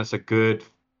shown us a good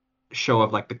show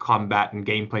of like the combat and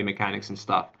gameplay mechanics and Hmm.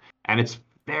 stuff. And it's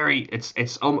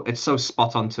so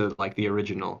spot on to like the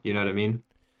original. You know what I mean?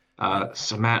 Ha-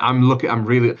 So man, I'm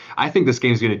really I think this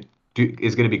game's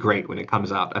gonna be great when it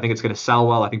comes out. I think it's gonna sell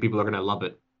well. I think people are gonna love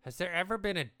it. Has there ever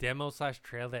been a demo slash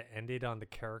trail that ended on the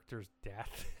character's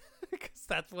death? Because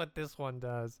that's what this one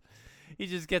does. He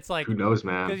just gets like, Who knows,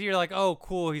 because man? you're like, oh,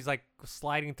 cool. He's like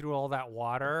sliding through all that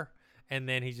water, and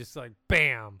then he just like,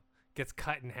 bam, gets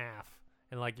cut in half,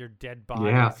 and like your dead body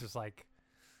Yeah, is just like,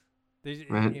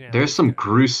 man. you know, There's some yeah,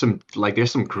 gruesome,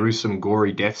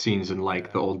 gory death scenes in like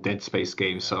yeah, the old Dead Space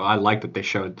games. So yeah, I like that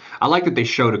they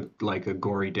showed like a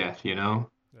gory death, you know?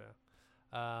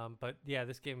 yeah. But yeah,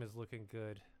 this game is looking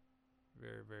good,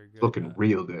 very, very It's good. looking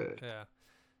real good. Yeah.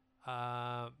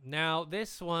 Now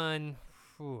this one,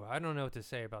 I don't know what to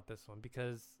say about this one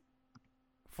because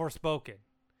Forspoken.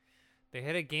 They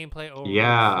had a gameplay overview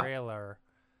Yeah. trailer.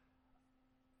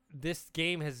 This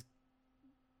game has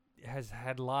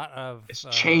had a lot of, It's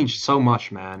changed so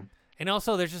much, man. and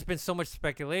also there's just been so much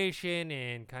speculation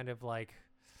and kind of like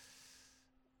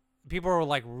people are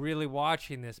like really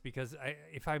watching this because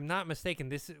if I'm not mistaken,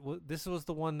 this was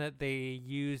the one that they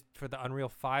used for the Unreal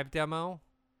 5 demo.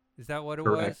 Is that what it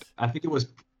was? Correct. I think it was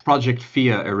Project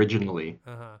Fia originally.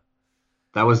 Uh huh.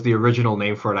 That was the original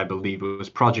name for it, I believe. It was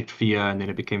Project Fia, and then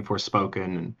it became Forspoken.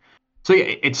 And so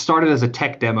yeah, it started as a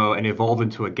tech demo and evolved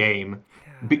into a game.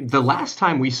 Yeah. The last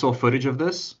time we saw footage of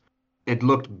this, it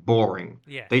looked boring.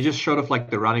 Yes. They just showed off like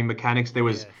the running mechanics.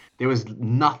 Yes. There was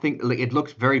nothing. Like it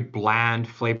looked very bland,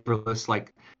 flavorless.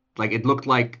 Like it looked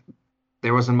like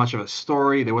there wasn't much of a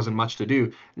story. There wasn't much to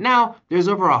do. Now there's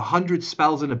over 100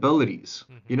 spells and abilities.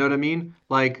 You Mhm. know what I mean?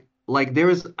 Like there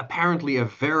is apparently a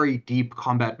very deep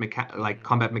Mhm.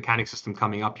 combat mechanic system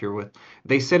coming up here with.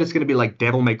 They said it's going to be like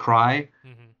Devil May Cry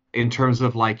Mhm. in terms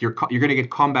of like you're going to get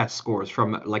combat scores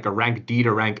from like a rank D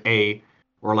to rank A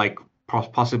or like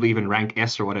possibly even rank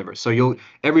S or whatever. So you'll Mhm.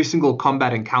 every single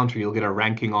combat encounter you'll get a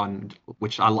ranking on,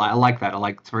 which I like that. I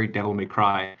like it's very Devil May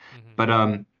Cry, Mhm. but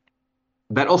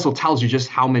that also tells you just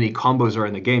how many combos are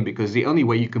in the game because the only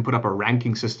way you can put up a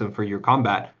ranking system for your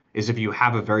combat is if you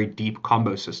have a very deep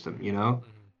combo system, you know?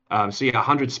 Mhm. So yeah,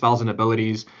 100 spells and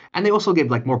abilities, and they also gave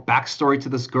like more backstory to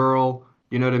this girl.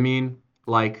 You know what I mean?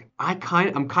 Like I'm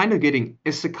kind of getting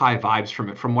isekai vibes from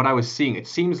it. From what I was seeing, it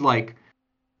seems like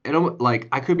like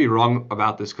I could be wrong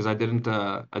about this because I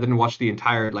didn't watch the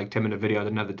entire like 10-minute video. I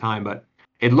didn't have the time, but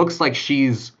it looks like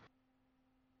she's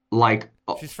like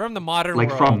She's from the modern like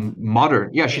world. from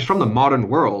modern, yeah, she's from the Yes. modern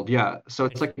world, yeah. So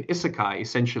it's It's, like an isekai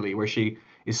essentially, where she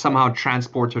is somehow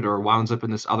transported or wounds up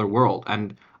in this other world.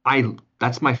 And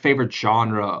that's my favorite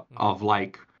genre mhm. of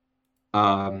like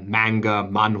manga,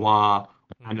 manhwa,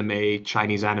 Mhm. anime,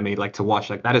 Chinese anime, like to watch.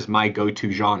 Like that is my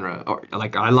go-to genre. Or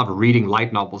like I love reading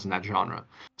light novels in that genre.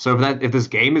 So if this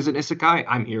game is an isekai,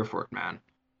 I'm here for it, man.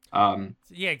 Um,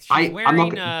 Yeah, I'm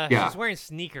not she's yeah, wearing I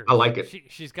sneakers. like it.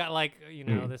 She's got like,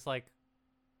 Mm. this like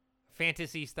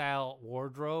fantasy style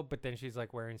wardrobe, but then she's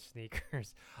like wearing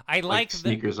sneakers. I Like like the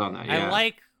sneakers on that, I yeah.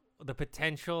 like the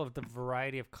potential of the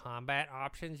variety of combat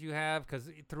options you have because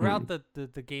throughout Mm.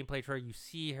 the gameplay trailer you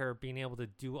see her being able to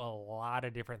do a lot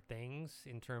of different things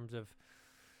in terms of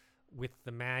with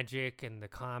the magic and the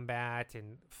combat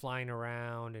and flying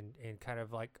around and kind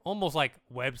of like almost like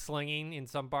web slinging in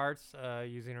some parts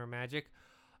using her magic.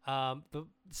 The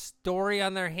story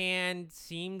on their hand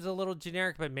seems a little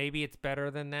generic, but maybe it's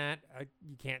better than that.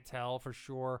 You can't tell for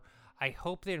sure. I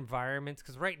hope the environments,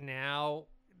 because right now,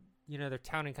 they're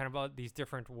touting kind of about these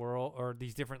different world or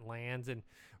these different lands, and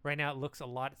right now it looks a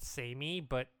lot samey,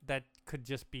 but that could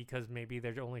just be because maybe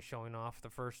they're only showing off the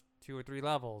first 2 or 3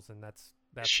 levels, and that's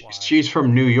why. She's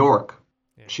from New York.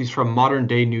 Yeah, She's from modern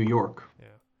day New York. yeah.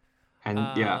 And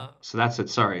yeah, so that's it.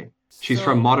 Sorry. She's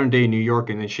from So modern day New York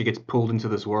and then she gets pulled into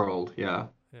this world. Yeah.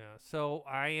 yeah, so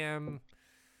I am.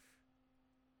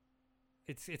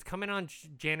 It's coming on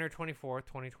January 24th,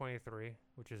 2023,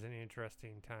 which is an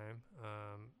interesting time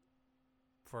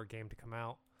for a game to come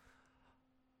out.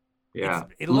 Yeah.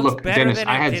 It looks Look, better Dennis, than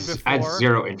it did I had before.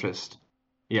 zero interest.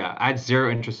 Yeah, I had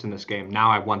zero interest in this game. Now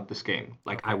I want this game.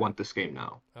 Like I Okay. want this game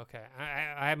now. Okay.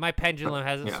 My pendulum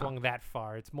hasn't Yeah. swung that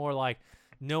far. It's more like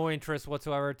No interest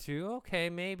whatsoever to, okay,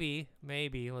 maybe.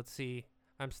 Let's see.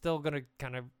 I'm still going to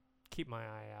kind of keep my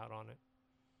eye out on it.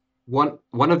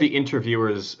 One of the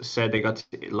interviewers said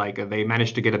they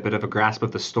managed to get a bit of a grasp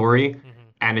of the story,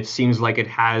 and it seems like it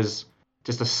has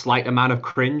just a slight amount of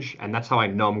cringe, and that's how I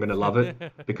know I'm gonna love it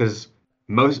because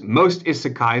most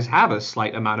isekais have a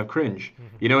slight amount of cringe,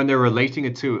 and they're relating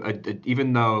it to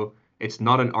even though it's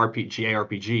not an RPG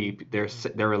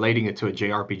ARPG, they're relating it to a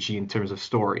JRPG in terms of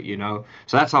story,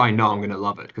 So that's how I know I'm gonna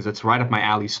love it because it's right up my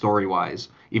alley story wise.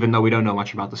 Even though we don't know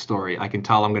much about the story, I can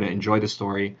tell I'm gonna enjoy the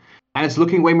story and it's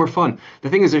looking way more fun. The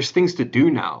thing is, there's things to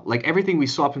do now. Like everything we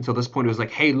saw up until this point was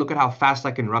like, hey, look at how fast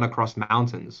I can run across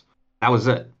mountains. That was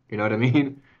it. You know what I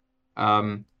mean?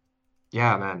 Um,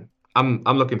 yeah, man. I'm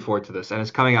looking forward to this, and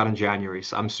it's coming out in January,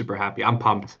 so I'm super happy. I'm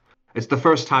pumped. It's the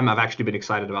first time I've actually been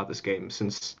excited about this game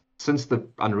since the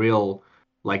Unreal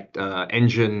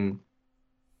Engine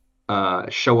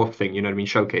show off thing. You know what I mean?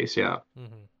 Showcase. Yeah.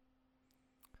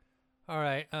 All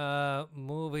right,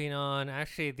 moving on.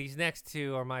 Actually, these next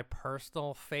two are my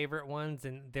personal favorite ones,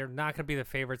 and they're not going to be the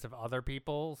favorites of other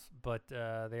people's, but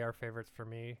they are favorites for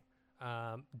me.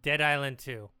 Dead Island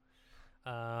 2.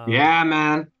 Yeah,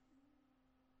 man.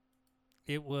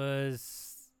 It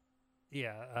was,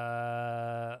 yeah,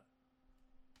 I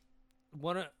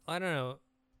don't know.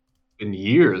 It's been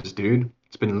years, dude.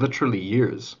 It's been literally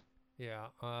years. Yeah,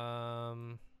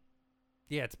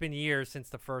 yeah, it's been years since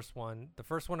the first one. The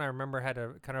first one I remember had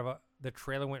the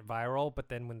trailer went viral, but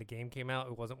then when the game came out,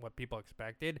 it wasn't what people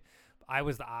expected. I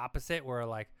was the opposite, where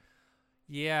like,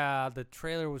 yeah, the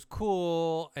trailer was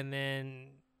cool, and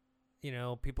then,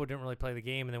 people didn't really play the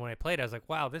game. And then when I played, I was like,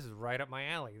 wow, this is right up my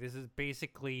alley. This is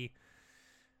basically,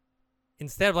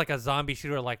 instead of like a zombie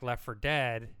shooter like Left 4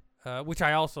 Dead, which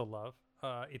I also love.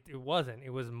 It wasn't.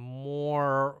 It was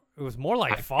more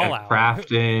like Fallout.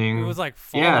 Crafting. It was like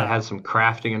Fallout. Yeah, it had some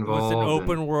crafting involved. It was an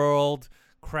open world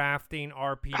crafting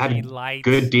RPG had light.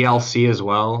 Good DLC as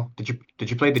well. Did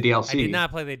you play the DLC? I did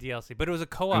not play the DLC, but it was a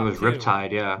co-op. It was too.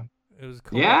 Riptide, yeah. It was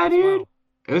co-op. Yeah, dude. Well.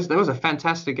 That was a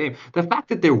fantastic game. The fact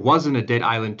that there wasn't a Dead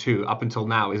Island 2 up until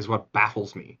now is what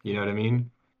baffles me. You know what I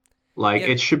mean? Like,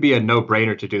 it should be a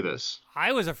no-brainer to do this.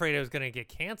 I was afraid it was going to get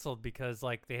canceled because,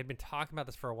 like, they had been talking about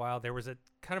this for a while. There was a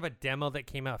kind of a demo that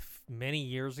came out many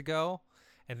years ago,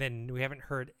 and then we haven't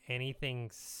heard anything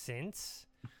since.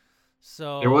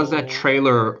 So there was that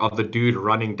trailer of the dude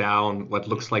running down what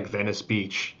looks like Venice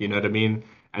Beach. You know what I mean?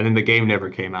 And then the game never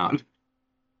came out.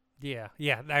 Yeah,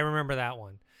 I remember that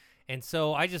one. And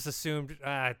so I just assumed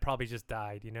it probably just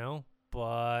died,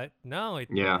 But no,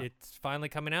 it's finally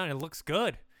coming out, and it looks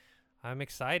good. I'm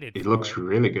excited. It looks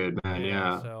really good, man.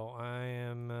 Yeah. So I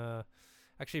am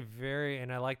actually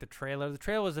and I like the trailer. The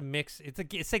trailer was a mix. It's a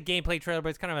gameplay trailer, but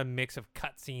it's kind of a mix of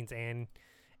cutscenes and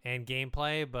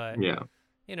gameplay. But yeah,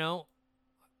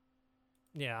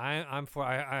 I'm for.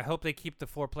 I hope they keep the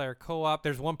 4-player co-op.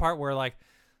 There's one part where like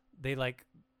they like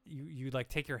you like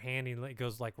take your hand and it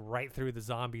goes like right through the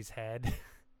zombie's head.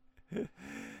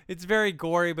 It's very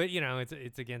gory, but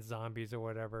it's against zombies or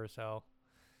whatever. So.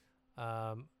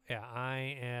 Yeah,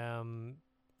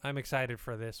 I'm excited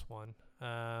for this one.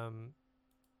 And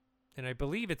I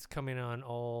believe it's coming on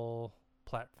all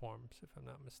platforms, if I'm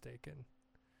not mistaken.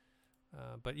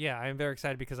 But yeah, I'm very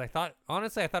excited because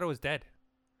honestly, I thought it was dead.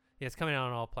 Yeah, it's coming out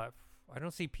on all platforms. I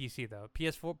don't see PC though.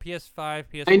 PS4, PS5,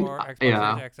 PS4,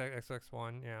 Xbox Series, Xbox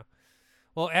One, yeah.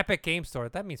 Well, Epic Game Store,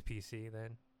 that means PC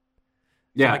then.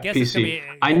 Yeah, so I guess PC.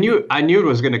 I knew it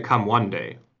was going to come one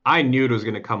day.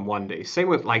 Same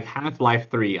with like Half-Life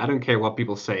 3. I don't care what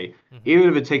people say. Even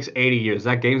if it takes 80 years,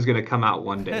 that game's going to come out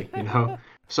one day,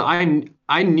 So I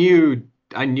knew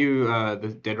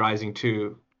the Dead Island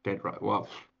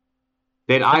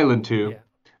 2. Yeah.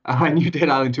 I knew Dead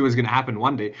Island 2 was going to happen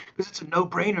one day because it's a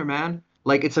no-brainer, man.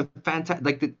 Like it's a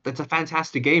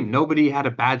fantastic game. Nobody had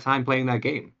a bad time playing that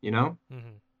game,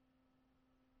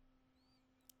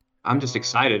 I'm just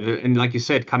excited. And like you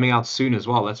said, coming out soon as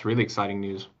well. That's really exciting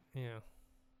news. Yeah.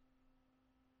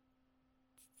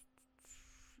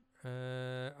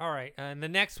 All right. And the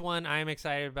next one I'm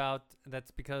excited about,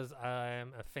 that's because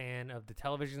I'm a fan of the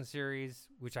television series,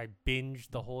 which I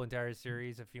binged the whole entire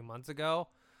series a few months ago,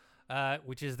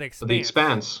 which is The Expanse. The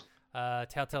Expanse.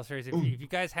 Telltale series. If you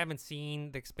guys haven't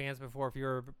seen The Expanse before, if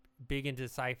you're big into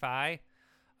sci-fi,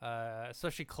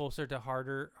 especially closer to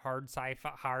hard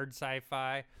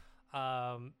sci-fi,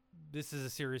 this is a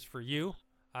series for you.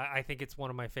 I think it's one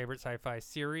of my favorite sci-fi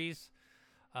series.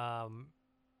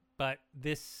 But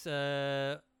this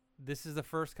is the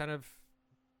first kind of,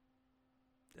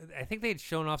 I think they'd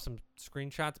shown off some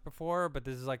screenshots before, but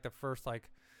this is like the first like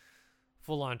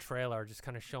full-on trailer, just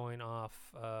kind of showing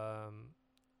off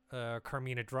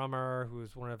Carmina Drummer, who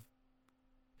was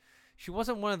she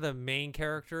wasn't one of the main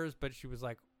characters, but she was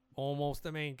like almost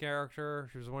the main character.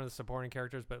 She was one of the supporting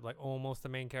characters, but like almost the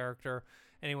main character.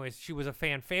 Anyways, she was a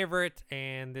fan favorite,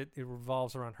 and it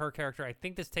revolves around her character. I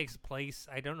think this takes place.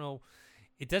 I don't know.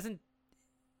 It doesn't.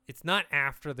 It's not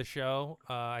after the show.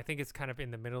 I think it's kind of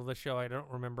in the middle of the show. I don't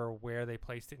remember where they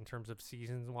placed it in terms of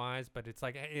seasons wise, but it's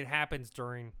like it happens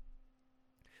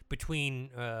between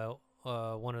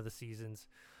one of the seasons.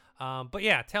 But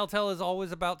yeah, Telltale is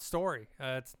always about story.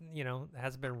 It's it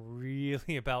hasn't been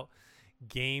really about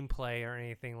gameplay or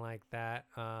anything like that.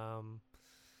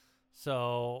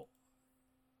 So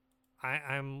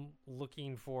I'm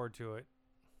looking forward to it.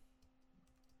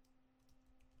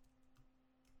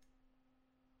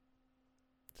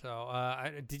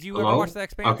 So did you ever Hello? watch The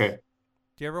Expanse? Okay.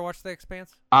 Do you ever watch The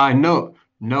Expanse? No,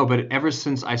 no, but ever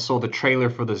since I saw the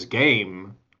trailer for this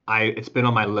game, it's been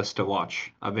on my list to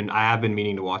watch. I have been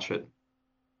meaning to watch it.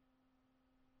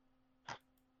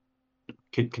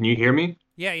 Can you hear me?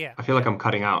 Yeah, yeah, I feel like yeah. I'm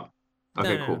cutting out. No,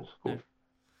 Okay, no, no, cool, no. cool.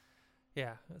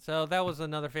 Yeah, so that was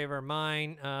another favorite of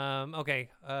mine. Okay,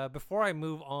 before I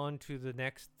move on to the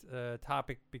next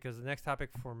topic, because the next topic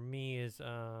for me is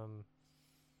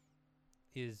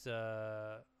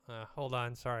hold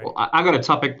on, sorry. Well, I got a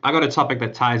topic. I got a topic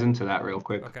that ties into that real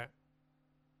quick, Okay.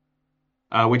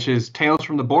 which is Tales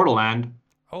from the Borderland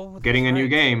Oh, that's getting a new right.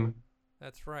 game.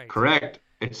 That's right. Correct.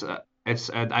 It's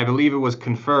I believe it was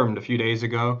confirmed a few days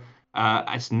ago.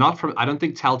 It's not from. I don't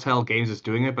think Telltale Games is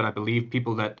doing it, but I believe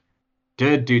people that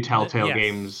did do Telltale Yes.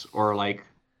 Games, or like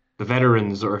the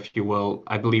veterans, or if you will,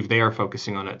 I believe they are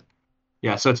focusing on it.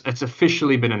 Yeah, so it's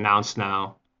officially been announced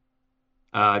now.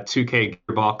 2K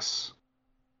Gearbox.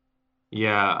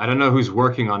 Yeah, I don't know who's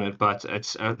working on it, but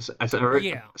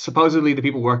Yeah. supposedly the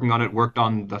people working on it worked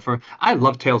on the first. I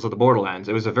love Tales of the Borderlands.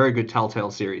 It was a very good Telltale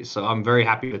series, so I'm very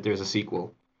happy that there's a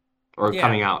sequel or Yeah.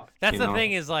 coming out, That's you the know.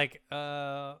 thing is like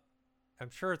I'm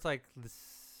sure it's like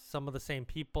some of the same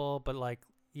people, but like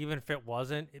even if it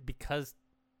wasn't, because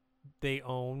they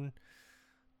own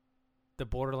the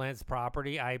Borderlands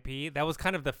property IP, that was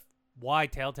kind of why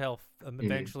Telltale Mm.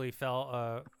 eventually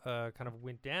fell kind of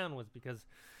went down, was because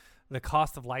the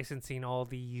cost of licensing all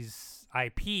these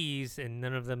IPs, and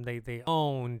none of them they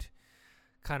owned,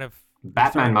 kind of it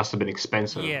Batman started. must have been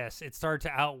expensive. Yes, it started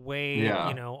to outweigh,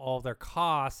 Yeah. all their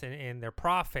costs and their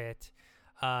profit.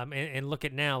 And look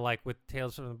at now, like with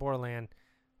Tales from the Borderland.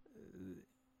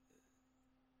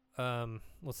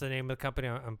 What's the name of the company?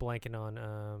 I'm blanking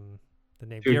on the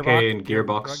name. 2K Gearbox. and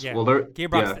Gearbox. Yeah, Well, they're yeah,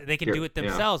 Gearbox. They can do Gear, it yeah,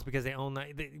 themselves because they own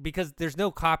that. Because there's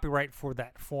no copyright for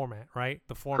that format, right?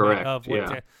 The format correct. of what,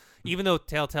 Yeah. even though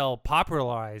Telltale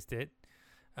popularized it,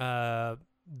 uh,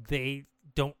 they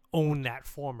don't own that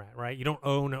format, right? You don't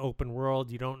own an open world.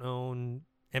 You don't own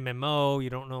MMO. You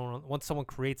don't own. Once someone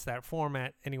creates that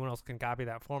format, anyone else can copy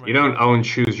that You format. don't own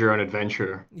choose your own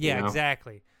adventure, you Yeah, know.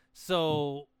 exactly.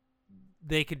 So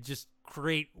they could just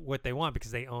create what they want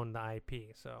because they own the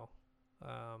IP. So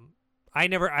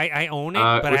I own it,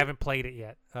 but I We haven't played it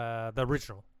yet. The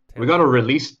original we Tales got a from the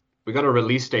release we got a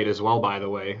release date as well, by the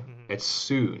way. hmm It's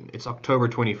soon. It's October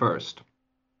 21st.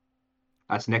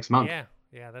 That's next month. Yeah,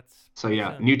 yeah, that's So pretty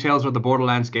yeah, soon. new Tales of the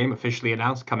Borderlands game officially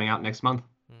announced, coming out next month.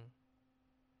 Mm,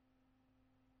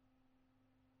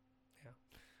 yeah.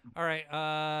 All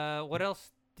right. What else?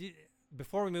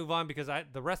 Before we move on, because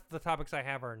the rest of the topics I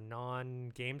have are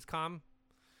non-Gamescom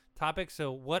topics.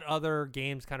 So, what other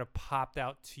games kind of popped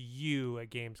out to you at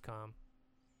Gamescom?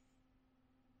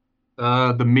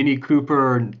 The Mini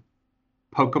Cooper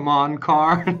Pokemon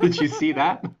car. Did you see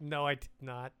that? No, I did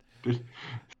not. No.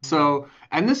 So,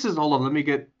 and this is, hold on, let me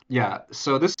get, yeah.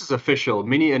 So this is official.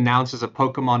 Mini announces a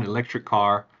Pokemon electric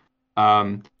car.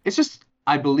 It's just,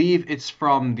 I believe it's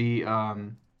from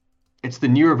it's the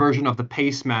newer version of the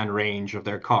Paceman range of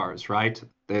their cars, right?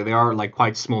 They are like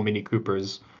quite small Mini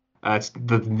Coopers. It's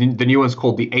the new one's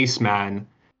called the Aceman,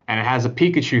 and it has a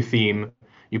Pikachu theme.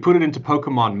 You put it into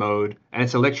Pokemon mode, and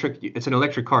it's electric. It's an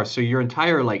electric car, so your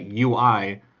entire like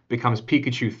UI becomes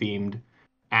Pikachu themed.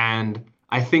 And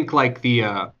I think like the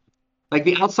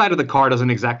outside of the car doesn't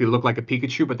exactly look like a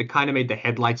Pikachu, but they kind of made the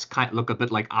headlights kind of look a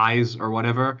bit like eyes or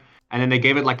whatever. And then they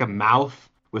gave it like a mouth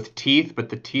with teeth, but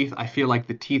the teeth, I feel like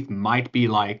the teeth might be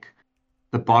like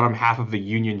the bottom half of the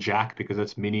Union Jack because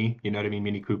it's Mini, you know what I mean,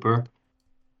 Mini Cooper.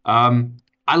 Um,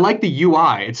 I like the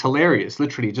UI. It's hilarious.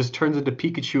 Literally, it just turns into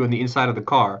Pikachu on the inside of the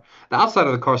car. The outside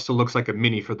of the car still looks like a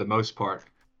Mini for the most part.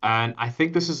 And I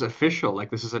think this is official. Like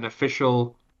this is an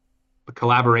official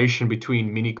collaboration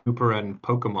between Mini Cooper and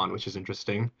Pokemon, which is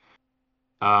interesting.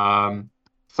 Um,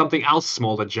 Something else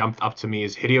small that jumped up to me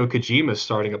is Hideo Kojima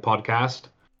starting a podcast.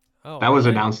 Oh, That was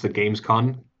really? announced at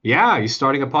Gamescom. Yeah, he's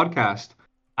starting a podcast.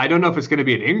 I don't know if it's going to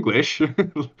be in English,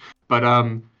 but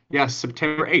yeah,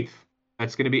 September 8th.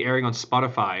 It's going to be airing on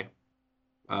Spotify.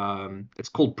 It's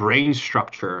called Brain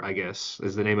Structure, I guess,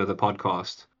 is the name of the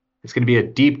podcast. It's going to be a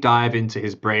deep dive into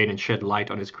his brain and shed light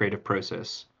on his creative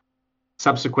process.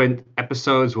 Subsequent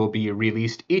episodes will be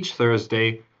released each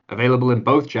Thursday, available in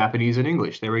both Japanese and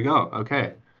English. There we go. Okay.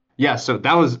 Hmm. Yeah, so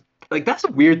that was like that's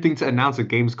a weird thing to announce at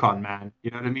Gamescom, man. You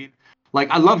know what I mean? Like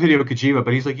I love Hideo Kojima,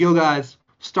 but he's like, "Yo guys,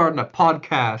 starting a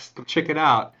podcast. Go check it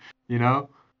out." You know?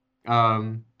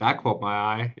 That caught my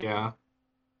eye. Yeah.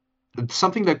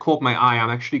 Something that caught my eye, I'm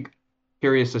actually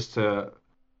curious as to,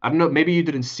 I don't know, maybe you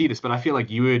didn't see this, but I feel like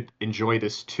you would enjoy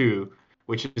this too,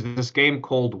 which is this game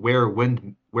called Where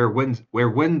Winds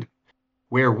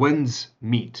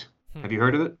Meet. Have Hmm. you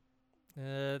heard of it?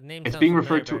 Name It's sounds being familiar,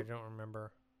 referred but I to don't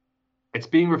remember. it's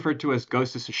being referred to as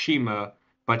Ghost of Tsushima,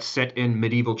 but set in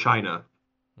medieval China.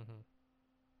 Hmm.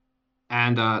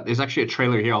 And there's actually a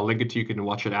trailer here. I'll link it to you. You can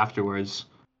watch it afterwards.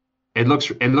 It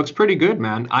looks pretty good,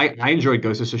 man. I enjoyed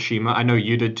Ghost of Tsushima. I know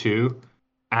you did too.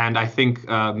 And I think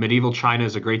medieval China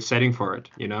is a great setting for it,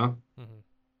 you know? Hmm.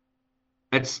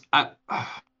 It's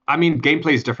I mean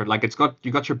gameplay is different. Like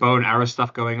you got your bow and arrow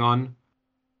stuff going on.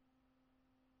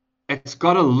 It's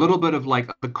got a little bit of like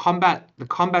the combat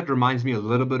reminds me a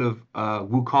little bit of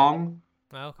Wukong.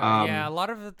 Okay. Yeah, a Um lot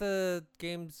of the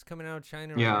games coming out of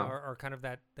China right now yeah. are kind of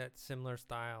that similar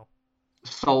style.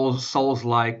 Souls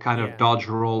like kind of Yeah. dodge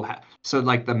roll. So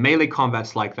like the melee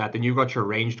combat's like that. Then you've got your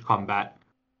ranged combat.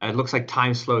 And it looks like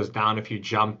time slows down if you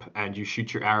jump and you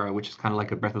shoot your arrow, which is kind of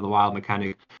like a Breath of the Wild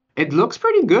mechanic. It looks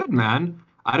pretty good, man.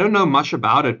 I don't know much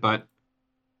about it, but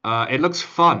it looks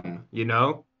fun, you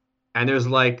know? And there's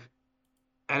like,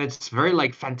 and it's very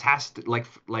like fantastic,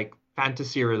 like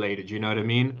fantasy related. You know what I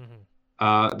mean?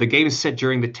 Hmm. The game is set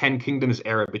during the Ten Kingdoms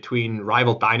era between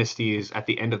rival dynasties at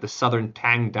the end of the Southern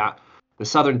Tang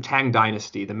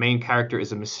Dynasty. The main character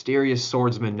is a mysterious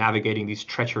swordsman navigating these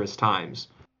treacherous times.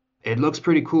 It looks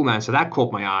pretty cool, man. So that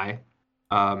caught my eye.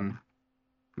 Um,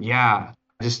 yeah,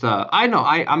 just I know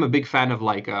I'm a big fan of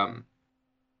like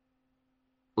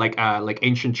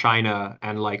ancient China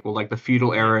and like the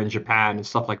feudal Yeah. era in Japan and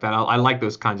stuff like that. I like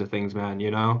those kinds of things, man, you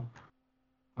know?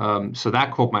 So that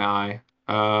caught my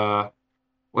eye.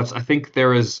 What's I think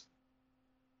there is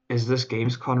this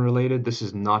Gamescom related? This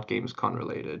is not Gamescom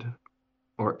related.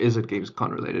 Or is it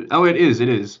Gamescom related? Oh, it is, it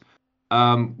is.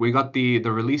 We got the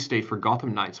release date for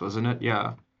Gotham Knights, wasn't it?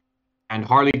 Yeah. And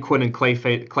Harley Quinn and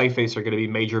Clayface are going to be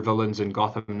major villains in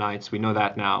Gotham Knights. We know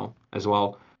that now as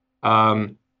well.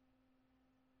 Um,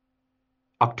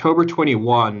 October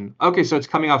 21. Okay, so it's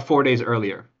coming out 4 days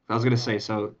earlier. I was gonna say, Oh.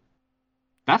 so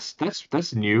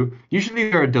that's new. Usually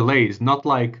there are delays, not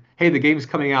like, hey, the game's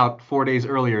coming out 4 days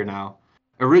earlier now.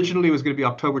 Originally it was gonna be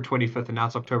October 25th, and now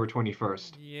it's October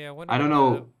 21st. Yeah. I don't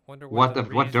know Wonder what what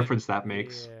the what reason. difference that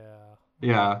makes. Yeah. Hmm.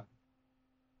 Yeah.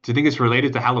 Do you think it's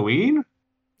related to Halloween?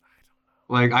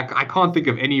 Like I can't think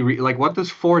of any like what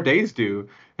does 4 days do?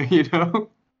 You know?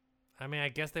 I mean, I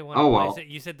guess they want to Oh place well. it.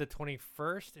 You said the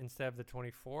 21st instead of the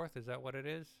 24th. Is that what it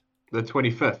is? The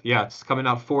 25th. Yeah, it's coming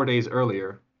out 4 days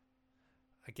earlier.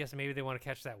 I guess maybe they want to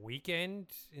catch that weekend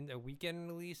in a weekend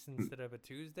release instead of a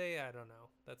Tuesday. I don't know.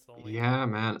 That's the only. Yeah,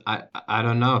 man. I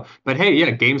don't know. But hey,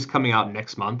 yeah, game's coming out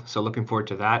next month, so looking forward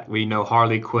to that. We know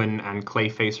Harley Quinn and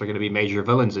Clayface are going to be major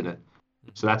villains in it.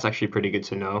 So Hmm. that's actually pretty good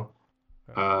to know.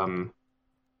 Okay. Um,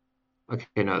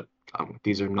 okay, no,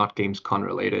 these are not Gamescom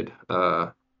related.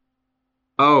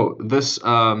 Oh, this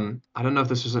I don't know if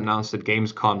this was announced at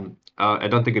Gamescom. I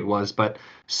don't think it was, but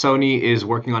Sony is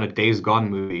working on a Days Gone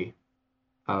movie,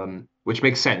 which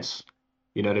makes sense.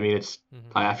 You know what I mean? Hmm.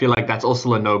 I feel like that's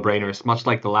also a no-brainer. It's much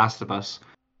like The Last of Us.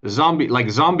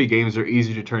 Zombie games are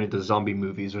easy to turn into zombie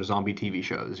movies or zombie TV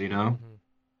shows, you know?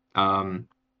 Hmm. Um,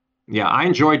 yeah, I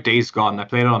enjoyed Days Gone. I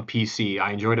played it on PC.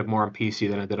 I enjoyed it more on PC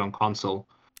than I did on console,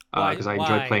 Why? because I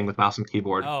enjoyed Why? playing with mouse and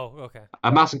keyboard. Oh, okay.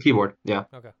 Mouse and keyboard, yeah.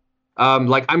 Okay.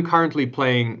 Like I'm currently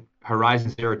playing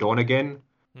Horizon Zero Dawn again,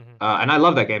 Hmm. and I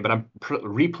love that game, but I'm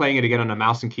replaying it again on a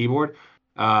mouse and keyboard,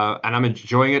 and I'm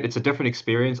enjoying it. It's a different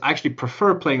experience. I actually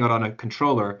prefer playing it on a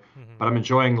controller, Hmm. but I'm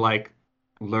enjoying like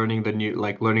learning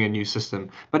a new system.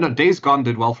 But no, Days Gone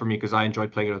did well for me because I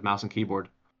enjoyed playing it with mouse and keyboard.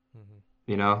 Hmm.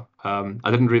 You know,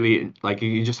 I didn't really like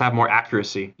you just have more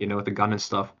accuracy, you know, with the gun and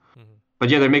stuff. Hmm. But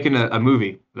yeah, they're making a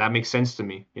movie. That makes sense to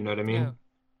me. You know what I Yeah. mean?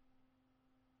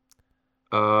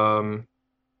 Um,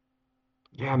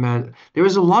 Yeah, man. There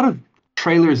was a lot of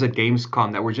trailers at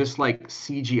Gamescom that were just like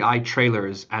CGI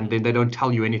trailers, and then they Hmm. don't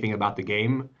tell you anything about the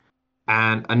game.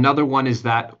 And another one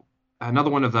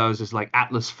of those is like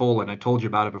Atlas Fallen. I told you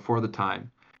about it before the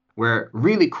time, where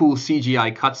really cool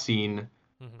CGI cutscene,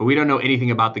 but we don't know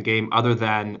anything about the game other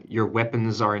than your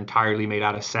weapons are entirely made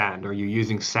out of sand, or you're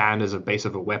using sand as a base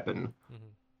of a weapon.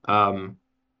 Um,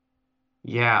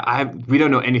 yeah, we don't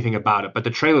know anything about it, but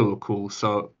the trailer looked cool,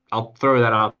 so I'll throw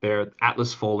that out there.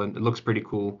 Atlas Fallen, it looks pretty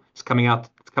cool. It's coming out,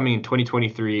 it's coming in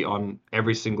 2023 on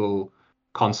every single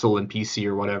console and PC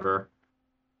or whatever.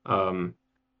 Um,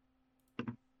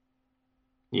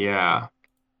 yeah.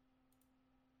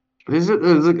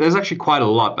 There's actually quite a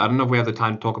lot. I don't know if we have the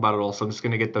time to talk about it all, so I'm just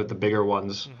gonna get the bigger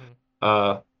ones.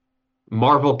 Uh,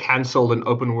 Marvel canceled an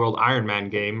open world Iron Man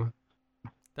game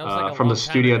That was like a from the long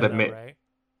time studio ago, that though, made. right?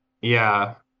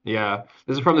 Yeah, yeah.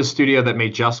 This is from the studio that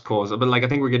made Just Cause, but like I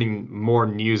think we're getting more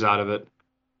news out of it.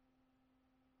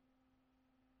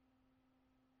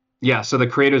 Yeah, so the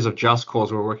creators of Just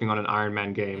Cause were working on an Iron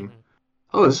Man game.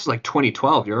 Oh, this is like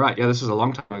 2012. You're right. Yeah, this is a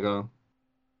long time ago.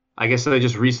 I guess they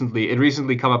just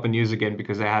recently come up in news again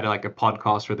because they had like a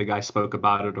podcast where the guy spoke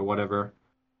about it or whatever.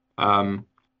 Um,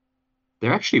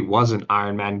 there actually was an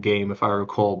Iron Man game, if I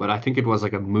recall, but I think it was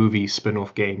like a movie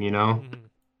spin-off game, you know?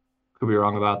 Could be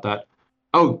wrong about that.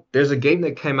 Oh, there's a game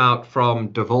that came out from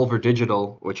Devolver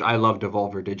Digital, which I love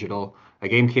Devolver Digital. A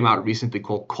game came out recently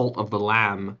called Cult of the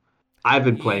Lamb. I've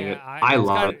been playing Yeah, it. I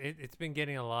love it. it's been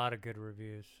getting a lot of good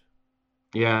reviews.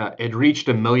 Yeah, it reached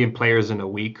 1 million players in a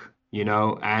week, you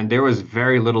know, and there was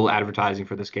very little advertising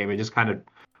for this game. It just kind of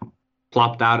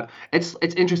plopped out. It's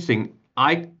interesting.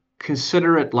 I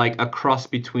consider it like a cross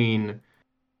between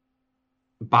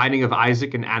Binding of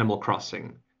Isaac and Animal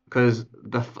Crossing because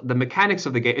the mechanics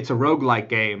of the game, it's a roguelike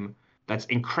game that's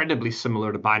incredibly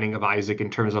similar to Binding of Isaac in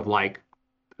terms of like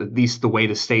at least the way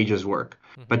the stages work.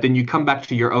 But then you come back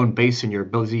to your own base and you're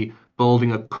busy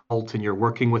building a cult and you're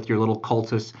working with your little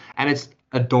cultists and it's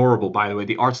adorable by the way.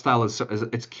 The art style is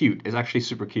it's cute. It's actually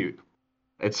super cute.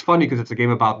 It's funny because it's a game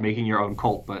about making your own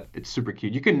cult, but it's super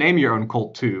cute. You can name your own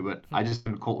cult too, but I just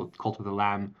did Cult of the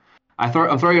Lamb. I'm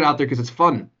throwing it out there because it's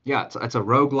fun. Yeah, it's a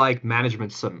roguelike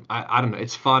management sim. I don't know.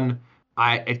 It's fun.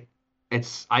 I it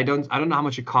it's I don't know how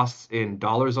much it costs in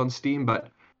dollars on Steam, but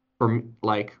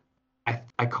like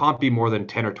I can't be more than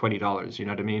 $10 or $20. You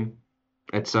know what I mean?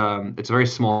 It's a very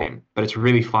small game, but it's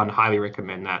really fun. Highly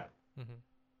recommend that.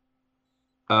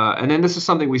 And then this is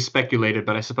something we speculated,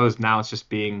 but I suppose now it's just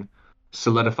being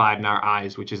solidified in our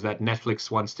eyes, which is that Netflix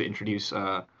wants to introduce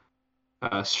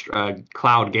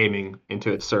cloud gaming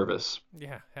into its service.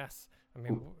 Yeah, yes. I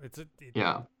mean,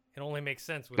 Yeah, it only makes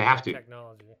sense with they have to.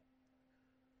 technology.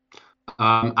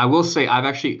 I will say I've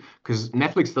actually because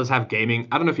Netflix does have gaming.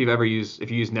 I don't know if if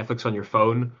you use Netflix on your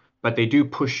phone, but they do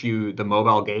push you the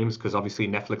mobile games because obviously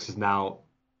Netflix has now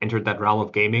entered that realm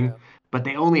of gaming. Yeah. But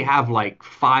they only have like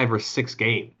 5 or 6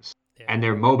 games, Yeah. and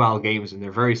they're mobile games and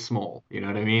they're very small. You know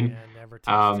what I mean? Yeah, never touched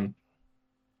it. Um,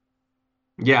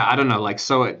 yeah, I don't know. Like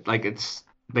so, it's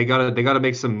they gotta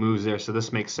make some moves there. So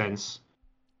this makes sense.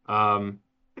 Um,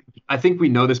 I think we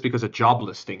know this because a job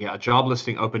listing. Yeah, a job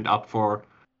listing opened up for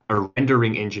a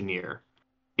rendering engineer.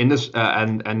 In this,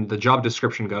 and the job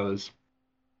description goes,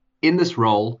 in this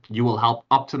role, you will help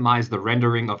optimize the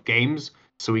rendering of games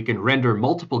so we can render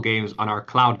multiple games on our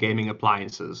cloud gaming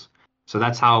appliances. So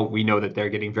that's how we know that they're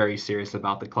getting very serious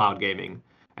about the cloud gaming,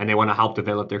 and they want to help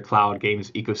develop their cloud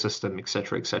games ecosystem,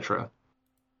 etc., etc.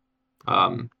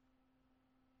 Um,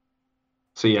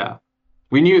 so yeah,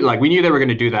 we knew they were going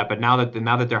to do that, but now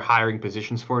that they're hiring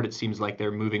positions for it, it seems like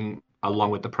they're moving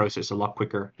along with the process a lot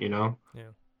quicker, you know? Yeah.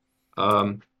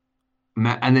 Um,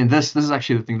 and then this is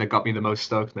actually the thing that got me the most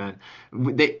stoked, man.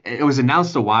 It was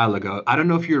announced a while ago. I don't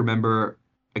know if you remember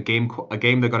a game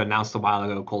that got announced a while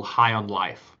ago called High on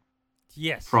Life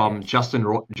Yes. from Yes.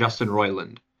 Justin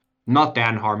Roiland. Not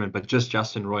Dan Harmon, but just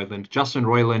Justin Roiland. Justin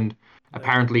Roiland, Legend.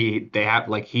 apparently they have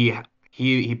like he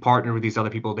partnered with these other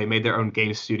people. They made their own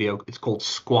game studio. It's called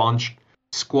Squanch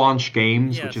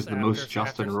Games, which Yes. is the most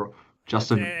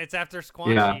Justin It's after yeah.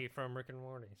 Squanchy from Rick and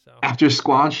Morty. So. After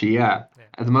Squanchy, yeah.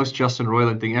 Yeah. The most Justin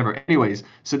Roiland thing ever. Anyways,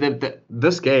 so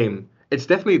this game, it's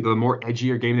definitely the more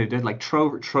edgier game they did. Like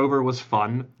Trover was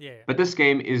fun, Yeah. but this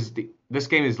game is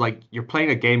like you're playing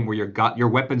a game where your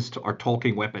weapons are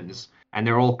talking weapons, and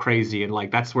they're all crazy, and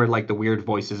like that's where like the weird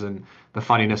voices and the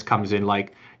funniness comes in.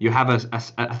 Like you have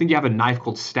I think you have a knife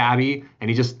called Stabby, and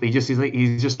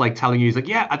he's just like telling you, he's like,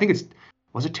 yeah, I think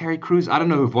was it Terry Crews? I don't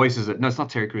know who voices it. No, it's not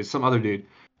Terry Crews. Some other dude.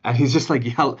 And he's just like,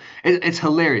 yeah, it's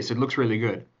hilarious. It looks really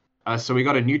good. So we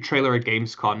got a new trailer at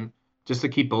Gamescom just to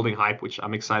keep building hype, which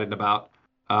I'm excited about.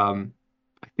 I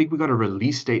think we got a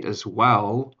release date as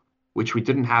well, which we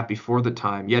didn't have before the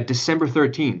time. Yeah, December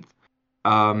 13th.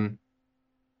 Um,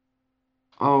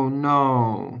 oh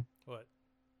no, What?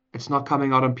 it's not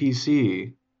coming out on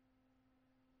PC.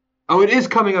 Oh, it is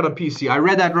coming out on PC. I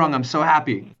read that wrong. I'm so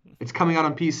happy. It's coming out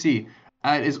on PC.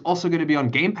 It is also going to be on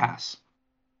Game Pass.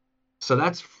 So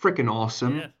that's freaking Yeah,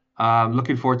 awesome.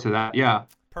 Looking forward to that. Yeah.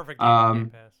 perfect game for Game Um,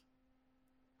 Pass.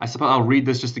 I suppose I'll read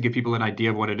this just to give people an idea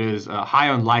of what it is. High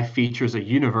on Life features a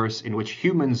universe in which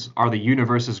humans are the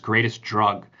universe's greatest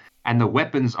drug, and the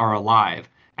weapons are alive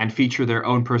and feature their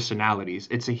own personalities.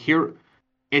 Its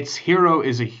hero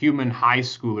is a human high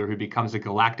schooler who becomes a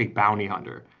galactic bounty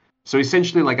hunter. So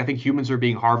essentially, like I think humans are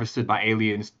being harvested by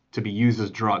aliens to be used as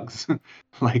drugs.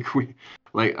 like we,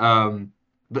 like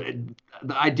the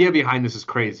the idea behind this is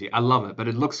crazy. I love it, but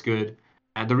it looks good.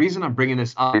 And the reason I'm bringing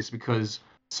this up is because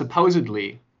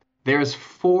supposedly there's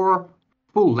four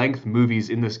full-length movies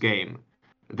in this game.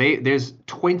 There's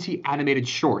 20 animated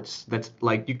shorts that's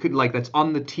like you could like that's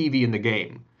on the TV in the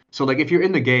game. So like if you're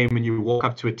in the game and you walk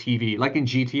up to a TV, like in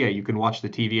GTA, you can watch the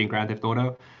TV in Grand Theft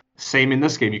Auto. Same in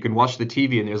this game, you can watch the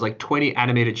TV and there's like 20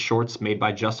 animated shorts made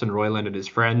by Justin Roiland and his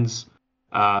friends.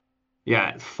 Uh,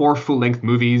 yeah, four full-length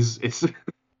movies. It's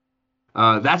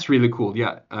that's really cool.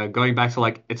 Yeah, going back to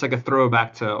like it's like a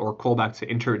throwback to or callback to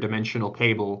Interdimensional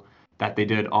Cable that they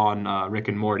did on Rick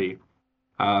and Morty.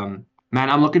 Man,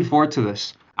 I'm looking forward to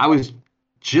this. I was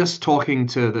just talking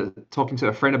to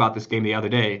a friend about this game the other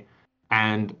day,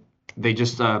 and they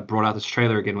just brought out this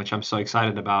trailer again, which I'm so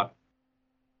excited about.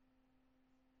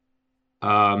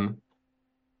 Um,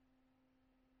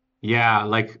 yeah,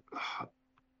 like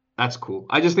that's cool.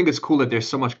 I just think it's cool that there's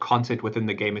so much content within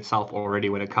the game itself already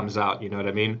when it comes out. You know what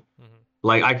I mean? Hmm.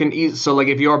 Like I can ease so like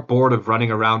if you're bored of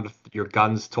running around with your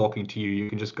guns talking to you, you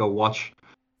can just go watch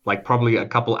like probably a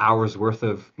couple hours worth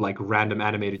of like random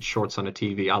animated shorts on a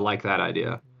TV. I like that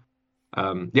idea.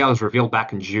 Yeah, it was revealed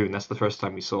back in June. That's the first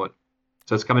time we saw it.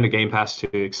 So it's coming to Game Pass too.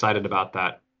 Excited about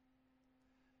that.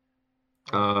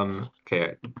 Right.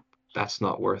 Okay, that's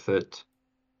not worth it.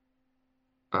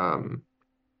 Um,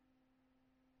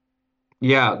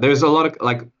 yeah, there's a lot of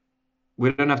like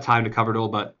we don't have time to cover it all,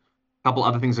 but a couple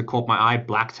other things that caught my eye.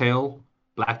 Blacktail.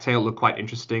 Blacktail looked quite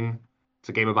interesting. It's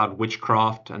a game about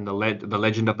witchcraft and the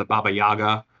legend of the Baba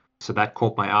Yaga. So that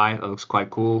caught my eye. That looks quite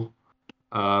cool.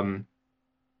 Um,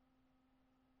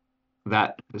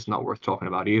 that is not worth talking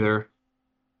about either.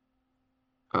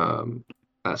 Um,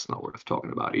 that's not worth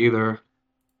talking about either.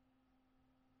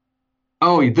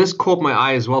 Oh, this caught my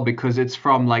eye as well because it's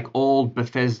from like old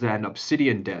Bethesda and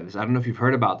Obsidian devs. I don't know if you've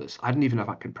heard about this. I don't even know if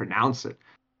I can pronounce it.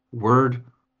 Word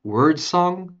Word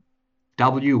Song?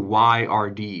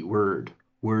 WYRD,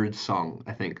 Word Song,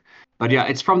 I think. But yeah,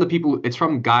 it's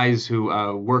from guys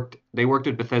who they worked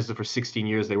at Bethesda for 16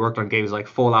 years. They worked on games like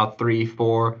Fallout 3,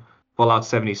 4, Fallout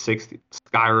 76,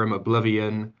 Skyrim,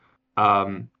 Oblivion.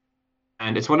 Um,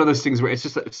 and it's one of those things where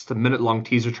it's a minute long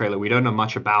teaser trailer. We don't know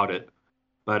much about it,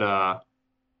 but I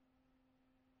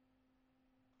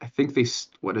think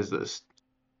what is this?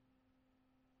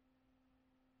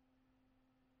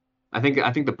 I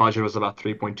think the budget was about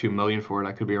 3.2 million for it.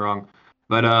 I could be wrong.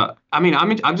 But I mean,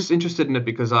 I'm just interested in it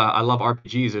because I love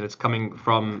RPGs and it's coming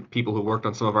from people who worked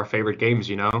on some of our favorite games,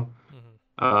 you know?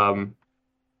 Hmm. Um,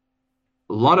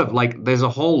 a lot of like there's a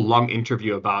whole long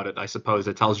interview about it, I suppose,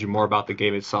 that tells you more about the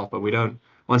game itself, but we don't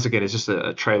once again, it's just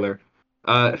a trailer.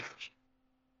 Uh,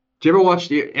 do you ever watch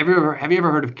have you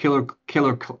ever heard of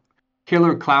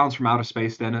Killer Clowns from Outer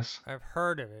Space, Dennis? I've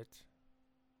heard of it.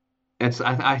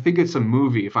 I think it's a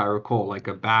movie, if I recall, like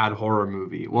a bad horror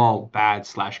movie. Well, bad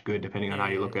slash good, depending on Yeah, how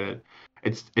you yeah, look at yeah.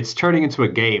 it. It's turning into a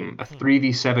game, a Hmm.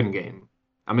 3v7 game.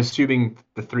 I'm assuming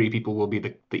the three people will be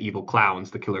the evil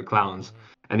clowns, the killer clowns, Hmm.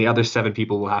 and the other seven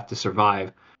people will have to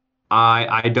survive.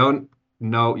 I don't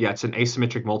know. Yeah, it's an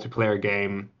asymmetric multiplayer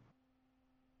game.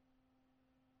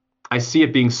 I see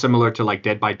it being similar to like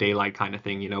Dead by Daylight kind of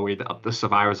thing, you know, where the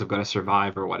survivors have got to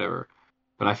survive or whatever.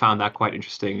 But I found that quite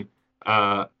interesting.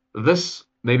 This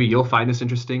maybe you'll find this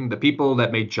interesting. The people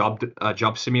that made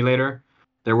Job Simulator,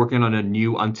 they're working on a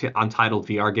new untitled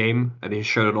VR game. They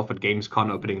showed it off at Gamescom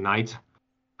opening night.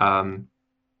 Um,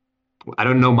 I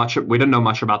don't know much. We don't know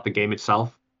much about the game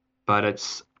itself, but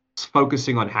it's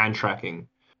focusing on hand tracking,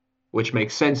 which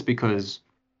makes sense because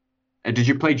did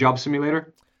you play Job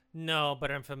Simulator? No,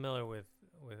 but I'm familiar with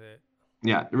it,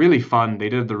 Yeah, really fun. They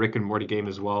did the Rick and Morty game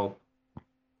as well.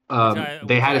 They which had I a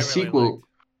really liked. sequel.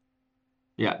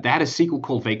 Yeah, they had a sequel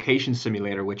called Vacation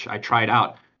Simulator, which I tried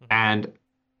out, Hmm. and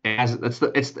it's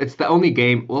the only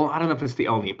game. Well, I don't know if it's the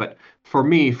only, but for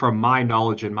me, from my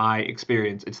knowledge and my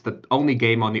experience, it's the only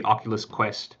game on the Oculus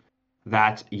Quest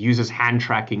that uses hand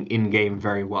tracking in game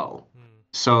very well. Hmm.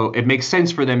 So it makes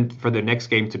sense for them for the next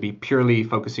game to be purely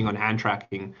focusing on hand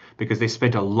tracking because they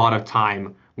spent a lot of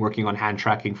time working on hand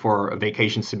tracking for a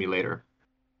Vacation Simulator.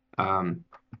 Um,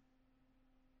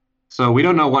 So we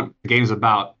don't know what the game's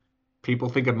about. People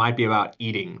think it might be about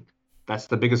eating. That's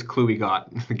the biggest clue we got.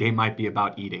 The game might be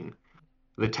about eating.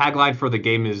 The tagline for the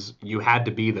game is "You had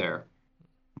to be there."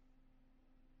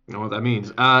 You know what that means?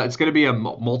 It's going to be a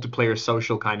multiplayer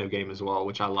social kind of game as well,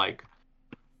 which I like.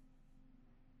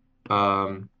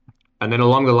 Um, and then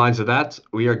along the lines of that,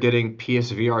 we are getting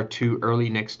PSVR 2 early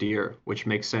next year, which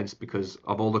makes sense because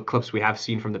of all the clips we have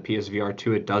seen from the PSVR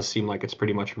 2, it does seem like it's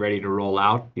pretty much ready to roll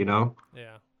out, you know?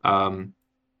 Yeah. Um,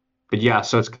 but yeah,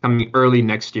 so it's coming early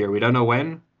next year. We don't know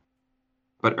when,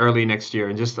 but early next year.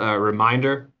 And just a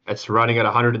reminder, it's running at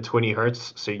 120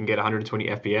 hertz, so you can get 120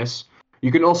 FPS.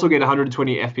 You can also get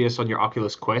 120 FPS on your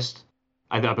Oculus Quest.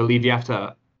 I believe you have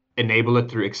to enable it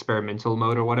through experimental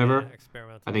mode or Yeah. whatever. I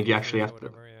Experimental think you actually features or have to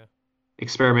whatever. Yeah.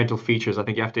 experimental features. I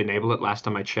think you have to enable it last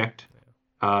time I checked.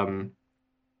 Yeah. Um,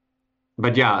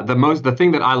 but yeah, the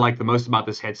thing that I like the most about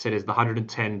this headset is the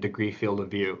 110-degree field of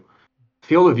view.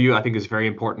 Field of view, I think, is very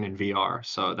important in VR,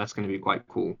 so that's going to be Mm. quite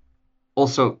cool.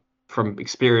 Also, from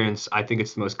experience, I think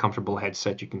it's the most comfortable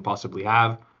headset you can possibly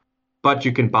have. But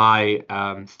you can buy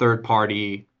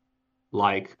third-party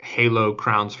like Halo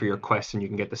crowns for your Mm. Quest, and you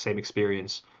can get the same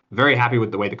experience. Very happy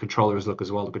with the way the controllers look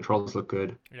as well. The controllers look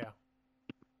good. Yeah.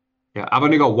 Yeah, I've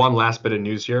only got one last bit of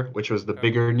news here, which was the Okay.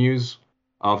 bigger news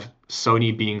of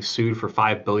Sony being sued for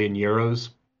 5 billion euros.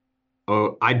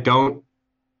 Oh, I don't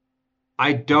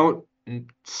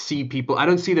see people, I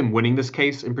don't see them winning this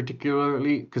case in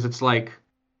particularly because it's like,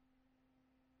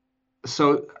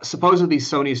 so supposedly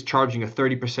Sony is charging a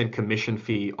 30% commission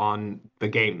fee on the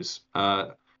games. And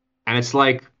it's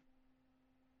like,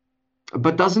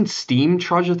 but doesn't Steam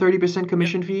charge a 30% Yep.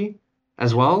 commission fee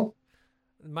as Yes. well?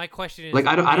 My question Like is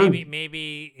I don't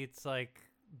maybe it's like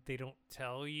they don't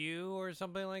tell you or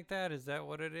something like that. Is that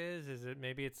what it is? Is it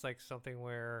maybe it's like something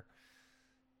where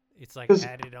it's like Because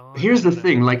added on? I here's the don't know.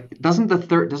 thing, like, doesn't the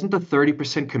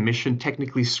 30% commission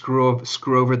technically screw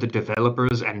over the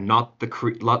developers and not the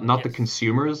Yes.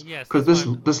 consumers? Yes, Because that's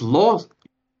why this law,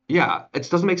 yeah, it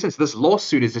doesn't make sense. This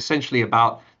lawsuit is essentially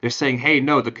about they're saying, hey,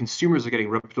 no, the consumers are getting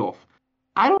ripped off.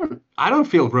 I don't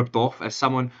feel ripped off as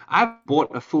someone. I've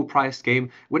bought a full price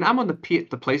game. When I'm on the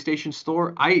PlayStation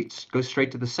Store, go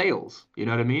straight to the sales. You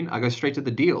know what I mean? I go straight to the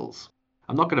deals.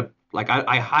 I'm not gonna like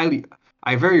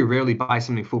I very rarely buy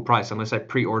something full price unless I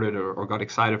pre-ordered or got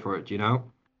excited for it, you know?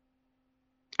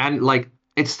 And like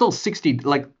it's still 60,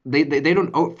 like they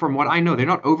don't from what I know, they're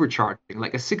not overcharging.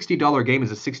 Like a $60 game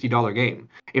is a $60 game.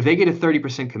 If they get a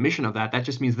 30% commission of that, that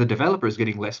just means the developer is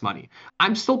getting less money.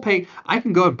 I'm still paying, I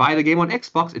can go and buy the game on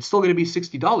Xbox, it's still going to be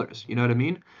 $60, you know what I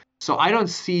mean? So I don't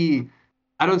see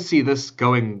this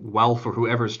going well for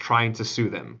whoever's trying to sue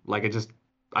them. Like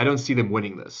I don't see them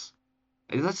winning this.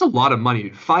 That's a lot of money,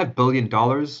 dude. $5 billion,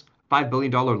 $5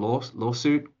 billion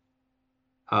lawsuit.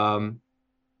 Um,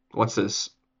 what's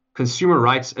this? Consumer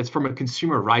rights. It's from a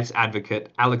consumer rights advocate,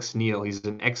 Alex Neil. He's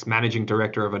an ex-managing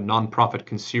director of a non-profit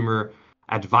consumer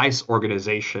advice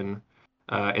organization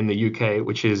in the UK,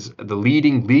 which is the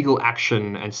leading legal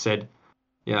action, and said,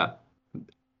 yeah,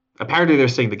 apparently they're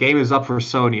saying the game is up for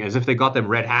Sony as if they got them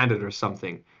red-handed or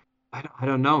something. I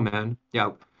don't know, man.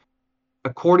 Yeah,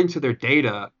 according to their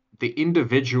data, the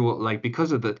individual, like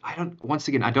because of the, once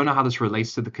again, I don't know how this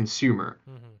relates to the consumer,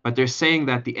 Mm-hmm. but they're saying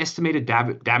that the estimated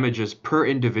damages per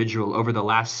individual over the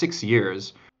last 6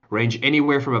 years range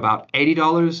anywhere from about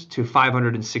 $80 to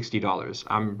 $560.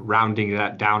 I'm rounding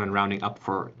that down and rounding up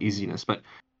for easiness, but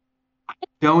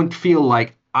don't feel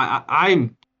like I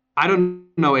don't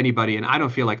know anybody, and I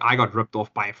don't feel like I got ripped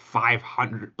off by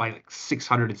 500 by like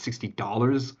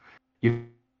 $660. You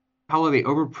How are they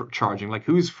overcharging? Like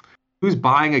who's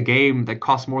buying a game that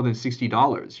costs more than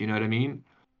 $60? You know what I mean?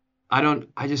 I don't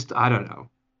know.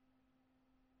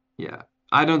 Yeah.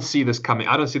 I don't see this coming.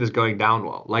 I don't see this going down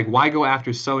well. Like why go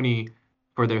after Sony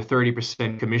for their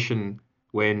 30% commission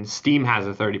when Steam has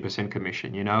a 30%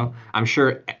 commission, you know? Mm-hmm.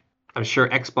 I'm sure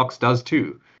Xbox does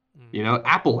too. Mm. You know,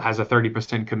 Apple has a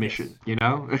 30% Yes. commission, you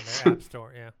know? Yeah, their app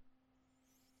store. Yeah.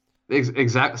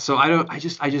 Exactly. So I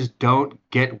just don't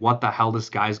get what the hell this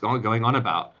guy's going on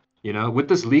about. You know, with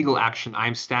this legal action,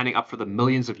 I'm standing up for the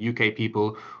millions of UK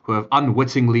people who have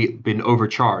unwittingly been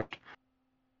overcharged.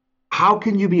 How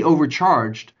can you be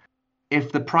overcharged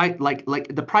if the price like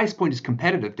the price point is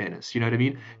competitive, Dennis? You know what I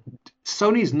mean? Mm-hmm.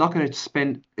 Sony's not going to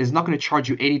spend is not going to charge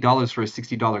you $80 for a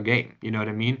 $60 game. You know what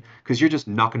I mean? Mm-hmm. Because you're just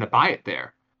not going to buy it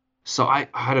there. So I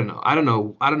don't know. I don't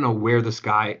know where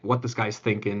what this guy's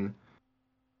thinking.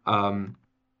 Um,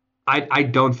 I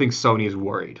don't think Sony is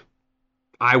worried.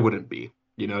 I wouldn't be.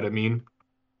 You know what I mean?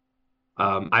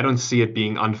 I don't see it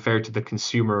being unfair to the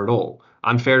consumer at all.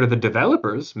 Unfair to the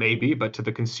developers, maybe, but to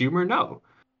the consumer, no.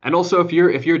 And also, if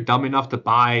you're dumb enough to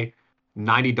buy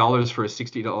 $90 for a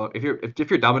 $60, if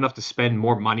you're dumb enough to spend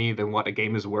more money than what a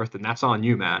game is worth, then that's on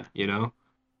you, man. You know?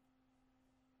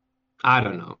 I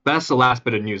don't know. That's the last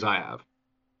bit of news I have.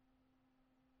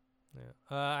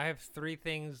 Yeah. I have three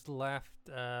things left.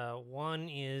 One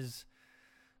is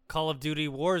Call of Duty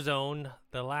Warzone,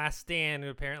 The Last Stand.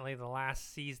 Apparently, the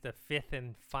last season, the fifth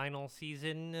and final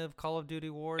season of Call of Duty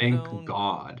Thank Warzone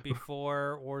God.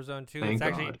 before Warzone 2. It's Thank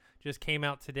actually God. just came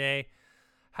out today.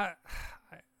 How,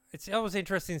 it's always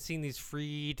interesting seeing these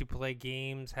free to play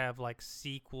games have like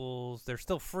sequels. They're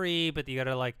still free, but you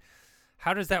gotta like,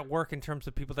 how does that work in terms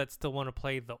of people that still want to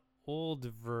play the old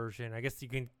version? I guess you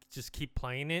can just keep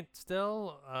playing it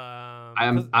still.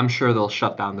 'Cause I'm sure they'll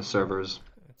shut down the servers.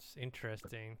 it's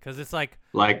interesting because it's like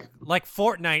Like,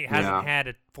 Fortnite hasn't yeah. had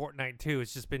a Fortnite 2.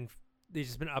 It's just been they've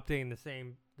just been updating the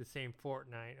same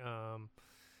Fortnite.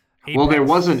 Well, Apex there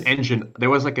was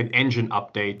like an engine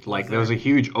update, was like there was there. a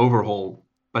huge overhaul,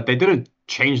 but they didn't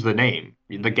change the name.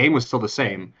 The game was still the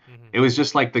same. Hmm. It was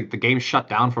just like the game shut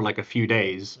down for like a few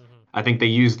days. Hmm. I think they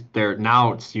used their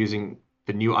now it's using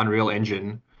the new Unreal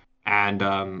Engine and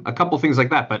a couple things like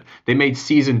that, but they made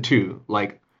season two,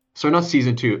 like so not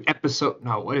season two, episode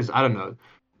no, what is I don't know.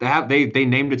 They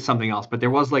named it something else, but there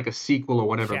was like a sequel or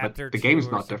whatever, but Chapter the 2 game's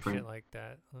or not some shit different. like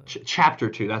that. Chapter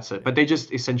two, that's it. Yeah. But they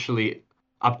just essentially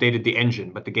updated the engine,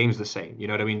 but the game's the same. You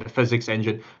know what I mean? The physics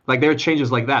engine, like there are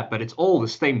changes like that, but it's all the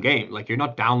same game. Like you're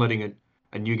not downloading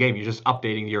a new game, you're just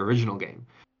updating your original game.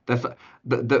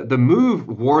 The move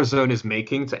Warzone is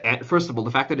making to end, first of all,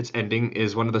 the fact that it's ending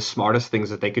is one of the smartest things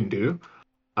that they can do.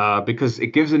 Because it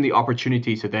gives them the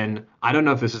opportunity to then, I don't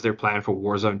know if this is their plan for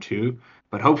Warzone 2,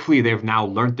 but hopefully they've now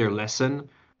learned their lesson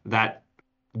that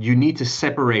you need to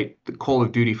separate the Call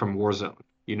of Duty from Warzone.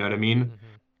 You know what I mean? Hmm.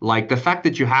 Like the fact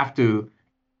that you have to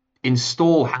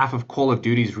install half of Call of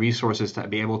Duty's resources to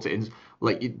be able to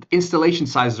installation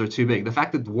sizes are too big. The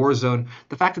fact that Warzone,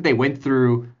 the fact that they went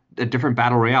through a different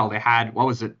battle royale, they had what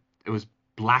was it? It was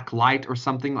Black Light or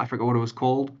something. I forgot what it was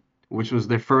called, which was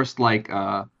their first like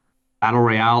battle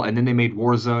royale, and then they made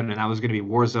Warzone, and that was going to be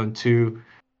Warzone 2.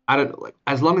 I don't like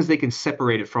as long as they can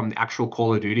separate it from the actual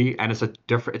Call of Duty, and it's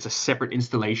a separate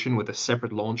installation with a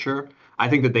separate launcher. I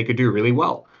think that they could do really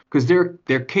well because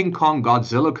their King Kong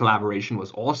Godzilla collaboration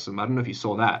was awesome. I don't know if you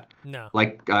saw that. No,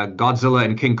 Like Godzilla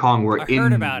and King Kong were I heard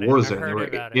in about it. I Warzone. They heard were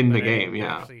about it, in but the I game. didn't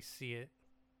Yeah, actually see it.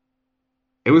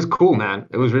 it was cool, man.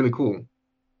 It was really cool.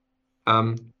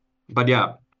 Um, but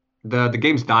yeah, the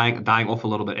game's dying off a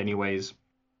little bit, anyways.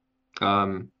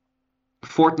 Um,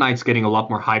 Fortnite's getting a lot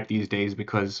more hype these days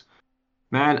because,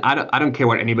 man, I don't care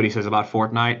what anybody says about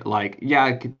Fortnite. Like,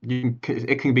 yeah,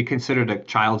 it can be considered a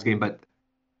child's game, but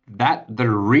the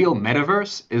real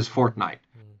metaverse is Fortnite.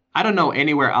 Mm. I don't know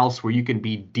anywhere else where you can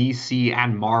be DC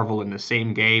and Marvel in the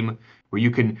same game, where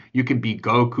you can be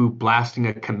Goku blasting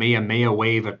a Kamehameha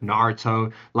wave at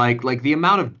Naruto. Like the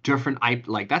amount of different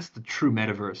like that's the true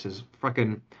metaverse is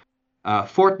fucking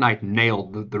Fortnite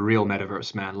nailed the real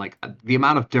metaverse, man. Like the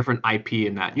amount of different IP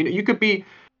in that. You know, you could be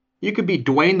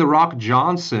Dwayne the Rock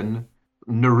Johnson,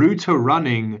 Naruto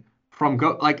running from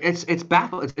go like it's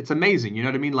baffle it's amazing. You know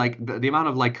what I mean? Like the amount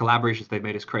of like collaborations they've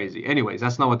made is crazy. Anyways,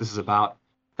 that's not what this is about.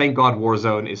 Thank God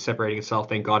Warzone is separating itself.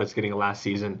 Thank God it's getting a last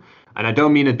season. And I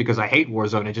don't mean it because I hate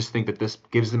Warzone. I just think that this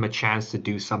gives them a chance to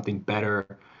do something better.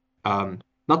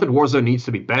 Not that Warzone needs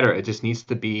to be better. It just needs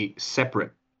to be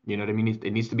separate. You know what I mean?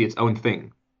 It needs to be its own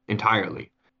thing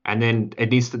entirely. And then it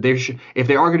needs to there should if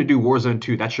they are going to do Warzone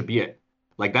 2, that should be it.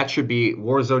 Like that should be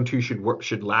Warzone 2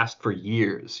 should last for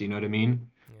years, you know what I mean?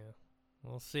 Yeah,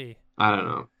 we'll see. I don't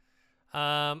know.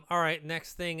 All right.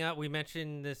 Next thing up, we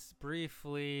mentioned this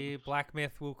briefly. Black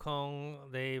Myth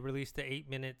Wukong. They released the 8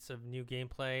 minutes of new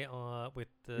gameplay with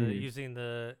Hmm. using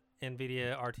the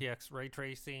NVIDIA RTX ray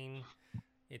tracing.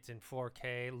 It's in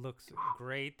 4K. Looks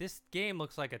great. This game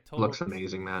looks like a total Looks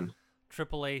amazing, man.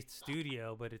 AAA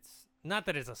studio, but it's not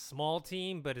that it's a small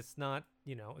team, but it's not,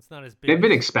 it's not as big They've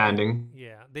been as, expanding.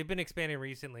 yeah, they've been expanding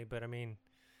recently, but I mean,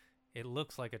 it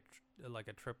looks like a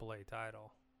AAA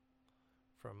title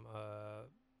from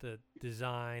the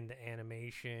design, the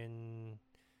animation,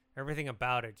 everything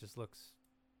about it just looks,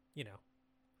 you know,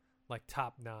 like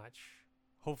top notch.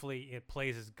 Hopefully, it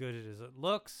plays as good as it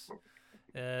looks.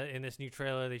 In this new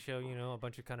trailer, they show a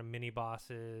bunch of kind of mini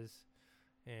bosses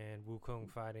and Wukong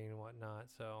fighting and whatnot.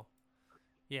 So,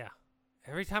 yeah,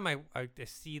 every time I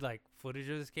see like footage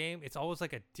of this game, it's always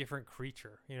like a different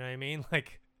creature. You know what I mean?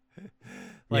 Like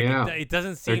Yeah. it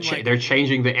doesn't seem like They're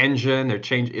changing the engine.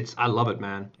 It's I love it,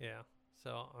 man. yeah.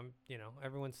 So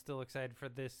everyone's still excited for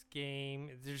this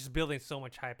game. They're just building so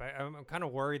much hype. I'm kind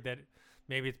of worried that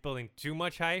maybe it's building too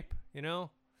much hype.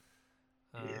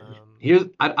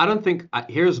 I don't think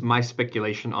here's my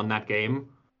speculation on that game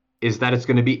is that it's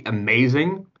going to be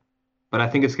amazing, but I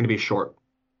think it's going to be short,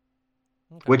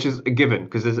 Okay. which is a given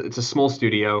because it's a small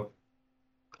studio.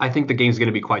 I think the game's going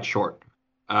to be quite short,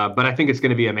 but I think it's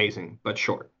going to be amazing but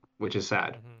short, which is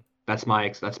sad. Mm-hmm. That's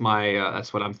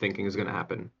what I'm thinking is going to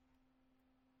happen.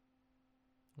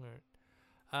 All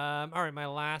right. All right. My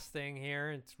last thing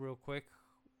here. It's real quick.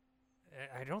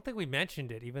 I don't think we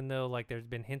mentioned it, even though like there's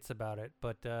been hints about it.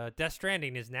 But Death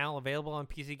Stranding is now available on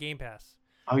PC Game Pass.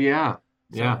 Oh yeah,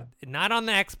 So yeah. not on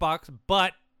the Xbox,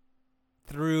 but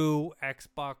through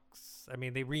Xbox. I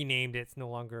mean, they renamed it. It's no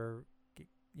longer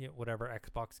whatever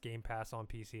Xbox Game Pass on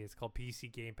PC. It's called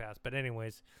PC Game Pass. But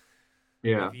anyways,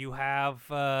 Yeah. if you have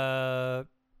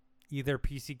either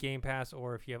PC Game Pass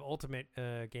or if you have Ultimate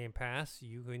Game Pass,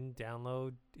 you can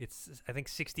download. It's I think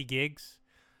 60 gigs.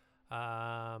 You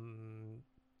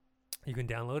can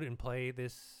download and play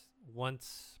this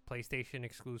once PlayStation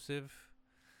exclusive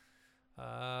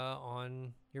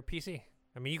on your PC.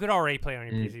 I mean, you could already play it on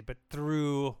your PC, but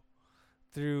through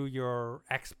your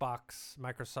Xbox,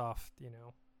 Microsoft,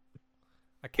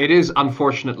 account. It is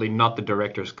unfortunately not the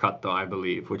director's cut, though, I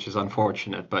believe, which is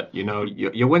unfortunate. But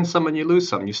you win some and you lose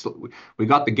some. We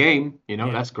got the game, Yeah.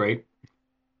 that's great.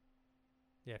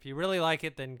 Yeah, if you really like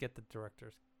it, then get the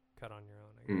director's cut on your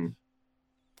own, I guess.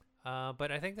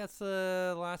 But I think that's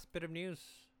the last bit of news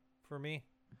for me.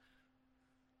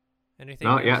 Anything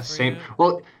No, else yeah, for same. you?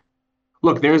 Well,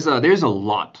 look, there's a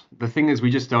lot. The thing is, I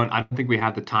don't think we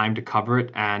have the time to cover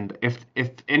it. And if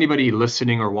anybody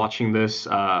listening or watching this,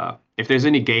 if there's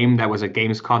any game that was a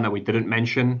Gamescom that we didn't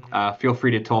mention, feel free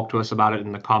to talk to us about it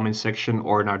in the comments section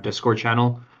or in our Discord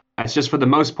channel. It's just for the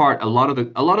most part, a lot of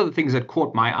the things that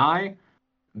caught my eye,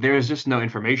 there's just no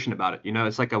information about it.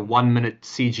 It's like a 1 minute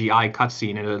CGI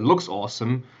cutscene and it looks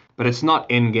awesome, but it's not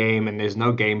in game and there's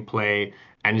no gameplay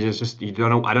and it's just you don't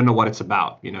know. I don't know what it's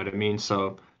about. You know what I mean?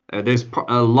 So there's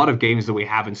a lot of games that we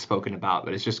haven't spoken about,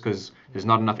 but it's just because there's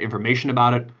not enough information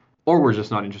about it, or we're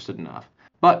just not interested enough.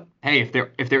 But hey, if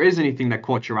there is anything that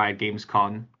caught your eye at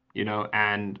Gamescom,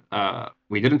 and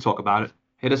we didn't talk about it,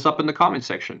 hit us up in the comment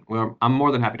section. I'm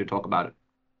more than happy to talk about it.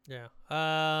 Yeah.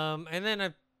 And then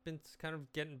I've been kind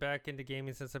of getting back into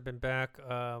gaming since I've been back.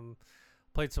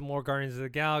 Played some more Guardians of the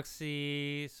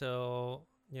Galaxy, so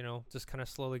just kind of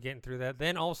slowly getting through that.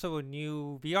 Then also a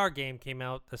new VR game came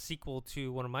out, a sequel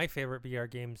to one of my favorite VR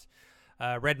games,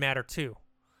 Red Matter 2.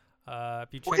 If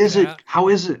you check it out, How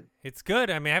is it? it's good.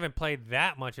 I mean, I haven't played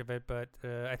that much of it, but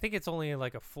I think it's only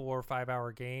like a 4 or 5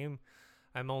 hour game.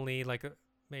 I'm only like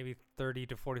maybe 30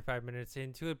 to 45 minutes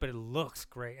into it, but it looks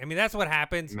great. I mean, that's what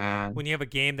happens Man. when you have a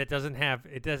game that doesn't have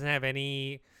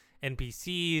any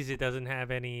NPCs. It doesn't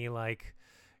have any like,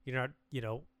 there's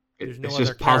no It's other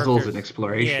just puzzles characters. and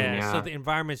exploration. Yeah. So the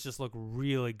environments just look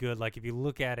really good. Like if you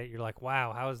look at it, you're like,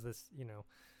 wow, how is this?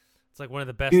 It's like one of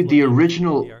the best. Dude, the looking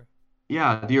original, VR.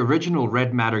 yeah, the original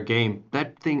Red Matter game.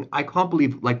 That thing, I can't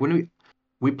believe. Like when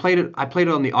we played it, I played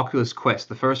it on the Oculus Quest,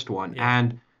 the first one, Yeah.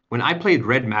 and when I played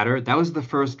Red Matter, that was the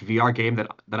first VR game that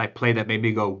I played that made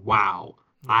me go, wow,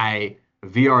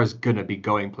 VR is gonna be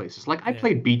going places. Like I Yeah.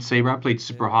 played Beat Saber, I played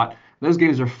Super Hot. Those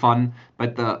games are fun,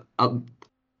 but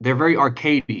they're very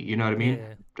arcadey. You know what I mean?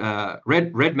 Yeah.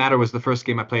 Red Matter was the first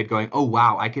game I played, going, oh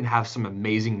wow, I can have some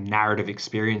amazing narrative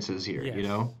experiences here.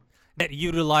 Yes. That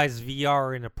utilize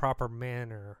VR in a proper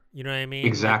manner. You know what I mean?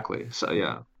 Exactly. So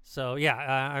yeah. So yeah,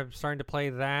 I'm starting to play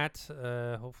that.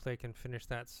 Hopefully I can finish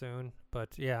that soon.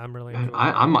 But yeah, I'm really enjoying it.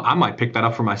 I might pick that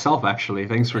up for myself actually.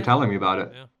 Thanks for telling me about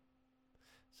it. Yeah.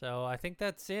 So I think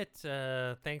that's it.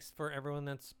 Thanks for everyone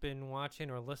that's been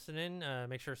watching or listening.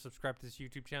 Make sure to subscribe to this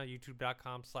YouTube channel,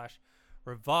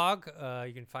 youtube.com/Revog.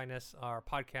 You can find our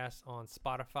podcast on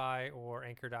Spotify or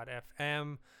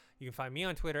Anchor.fm. You can find me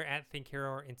on Twitter @ThinkHero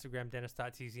or Instagram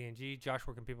Dennis.tzng. Josh,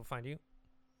 where can people find you?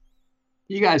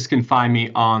 You guys can find me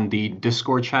on the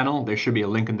Discord channel. There should be a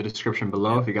link in the description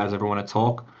below if you guys ever want to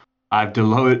talk. I've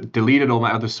deleted all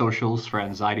my other socials for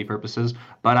anxiety purposes,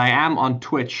 but I am on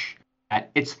Twitch at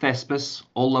It's Thespis,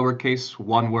 all lowercase,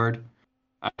 one word.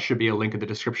 Should be a link in the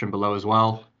description below as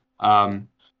well.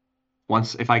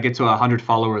 If I get to 100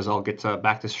 followers, I'll get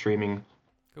back to streaming.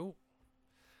 Cool.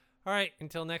 All right.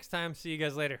 Until next time. See you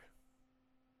guys later.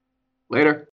 Later.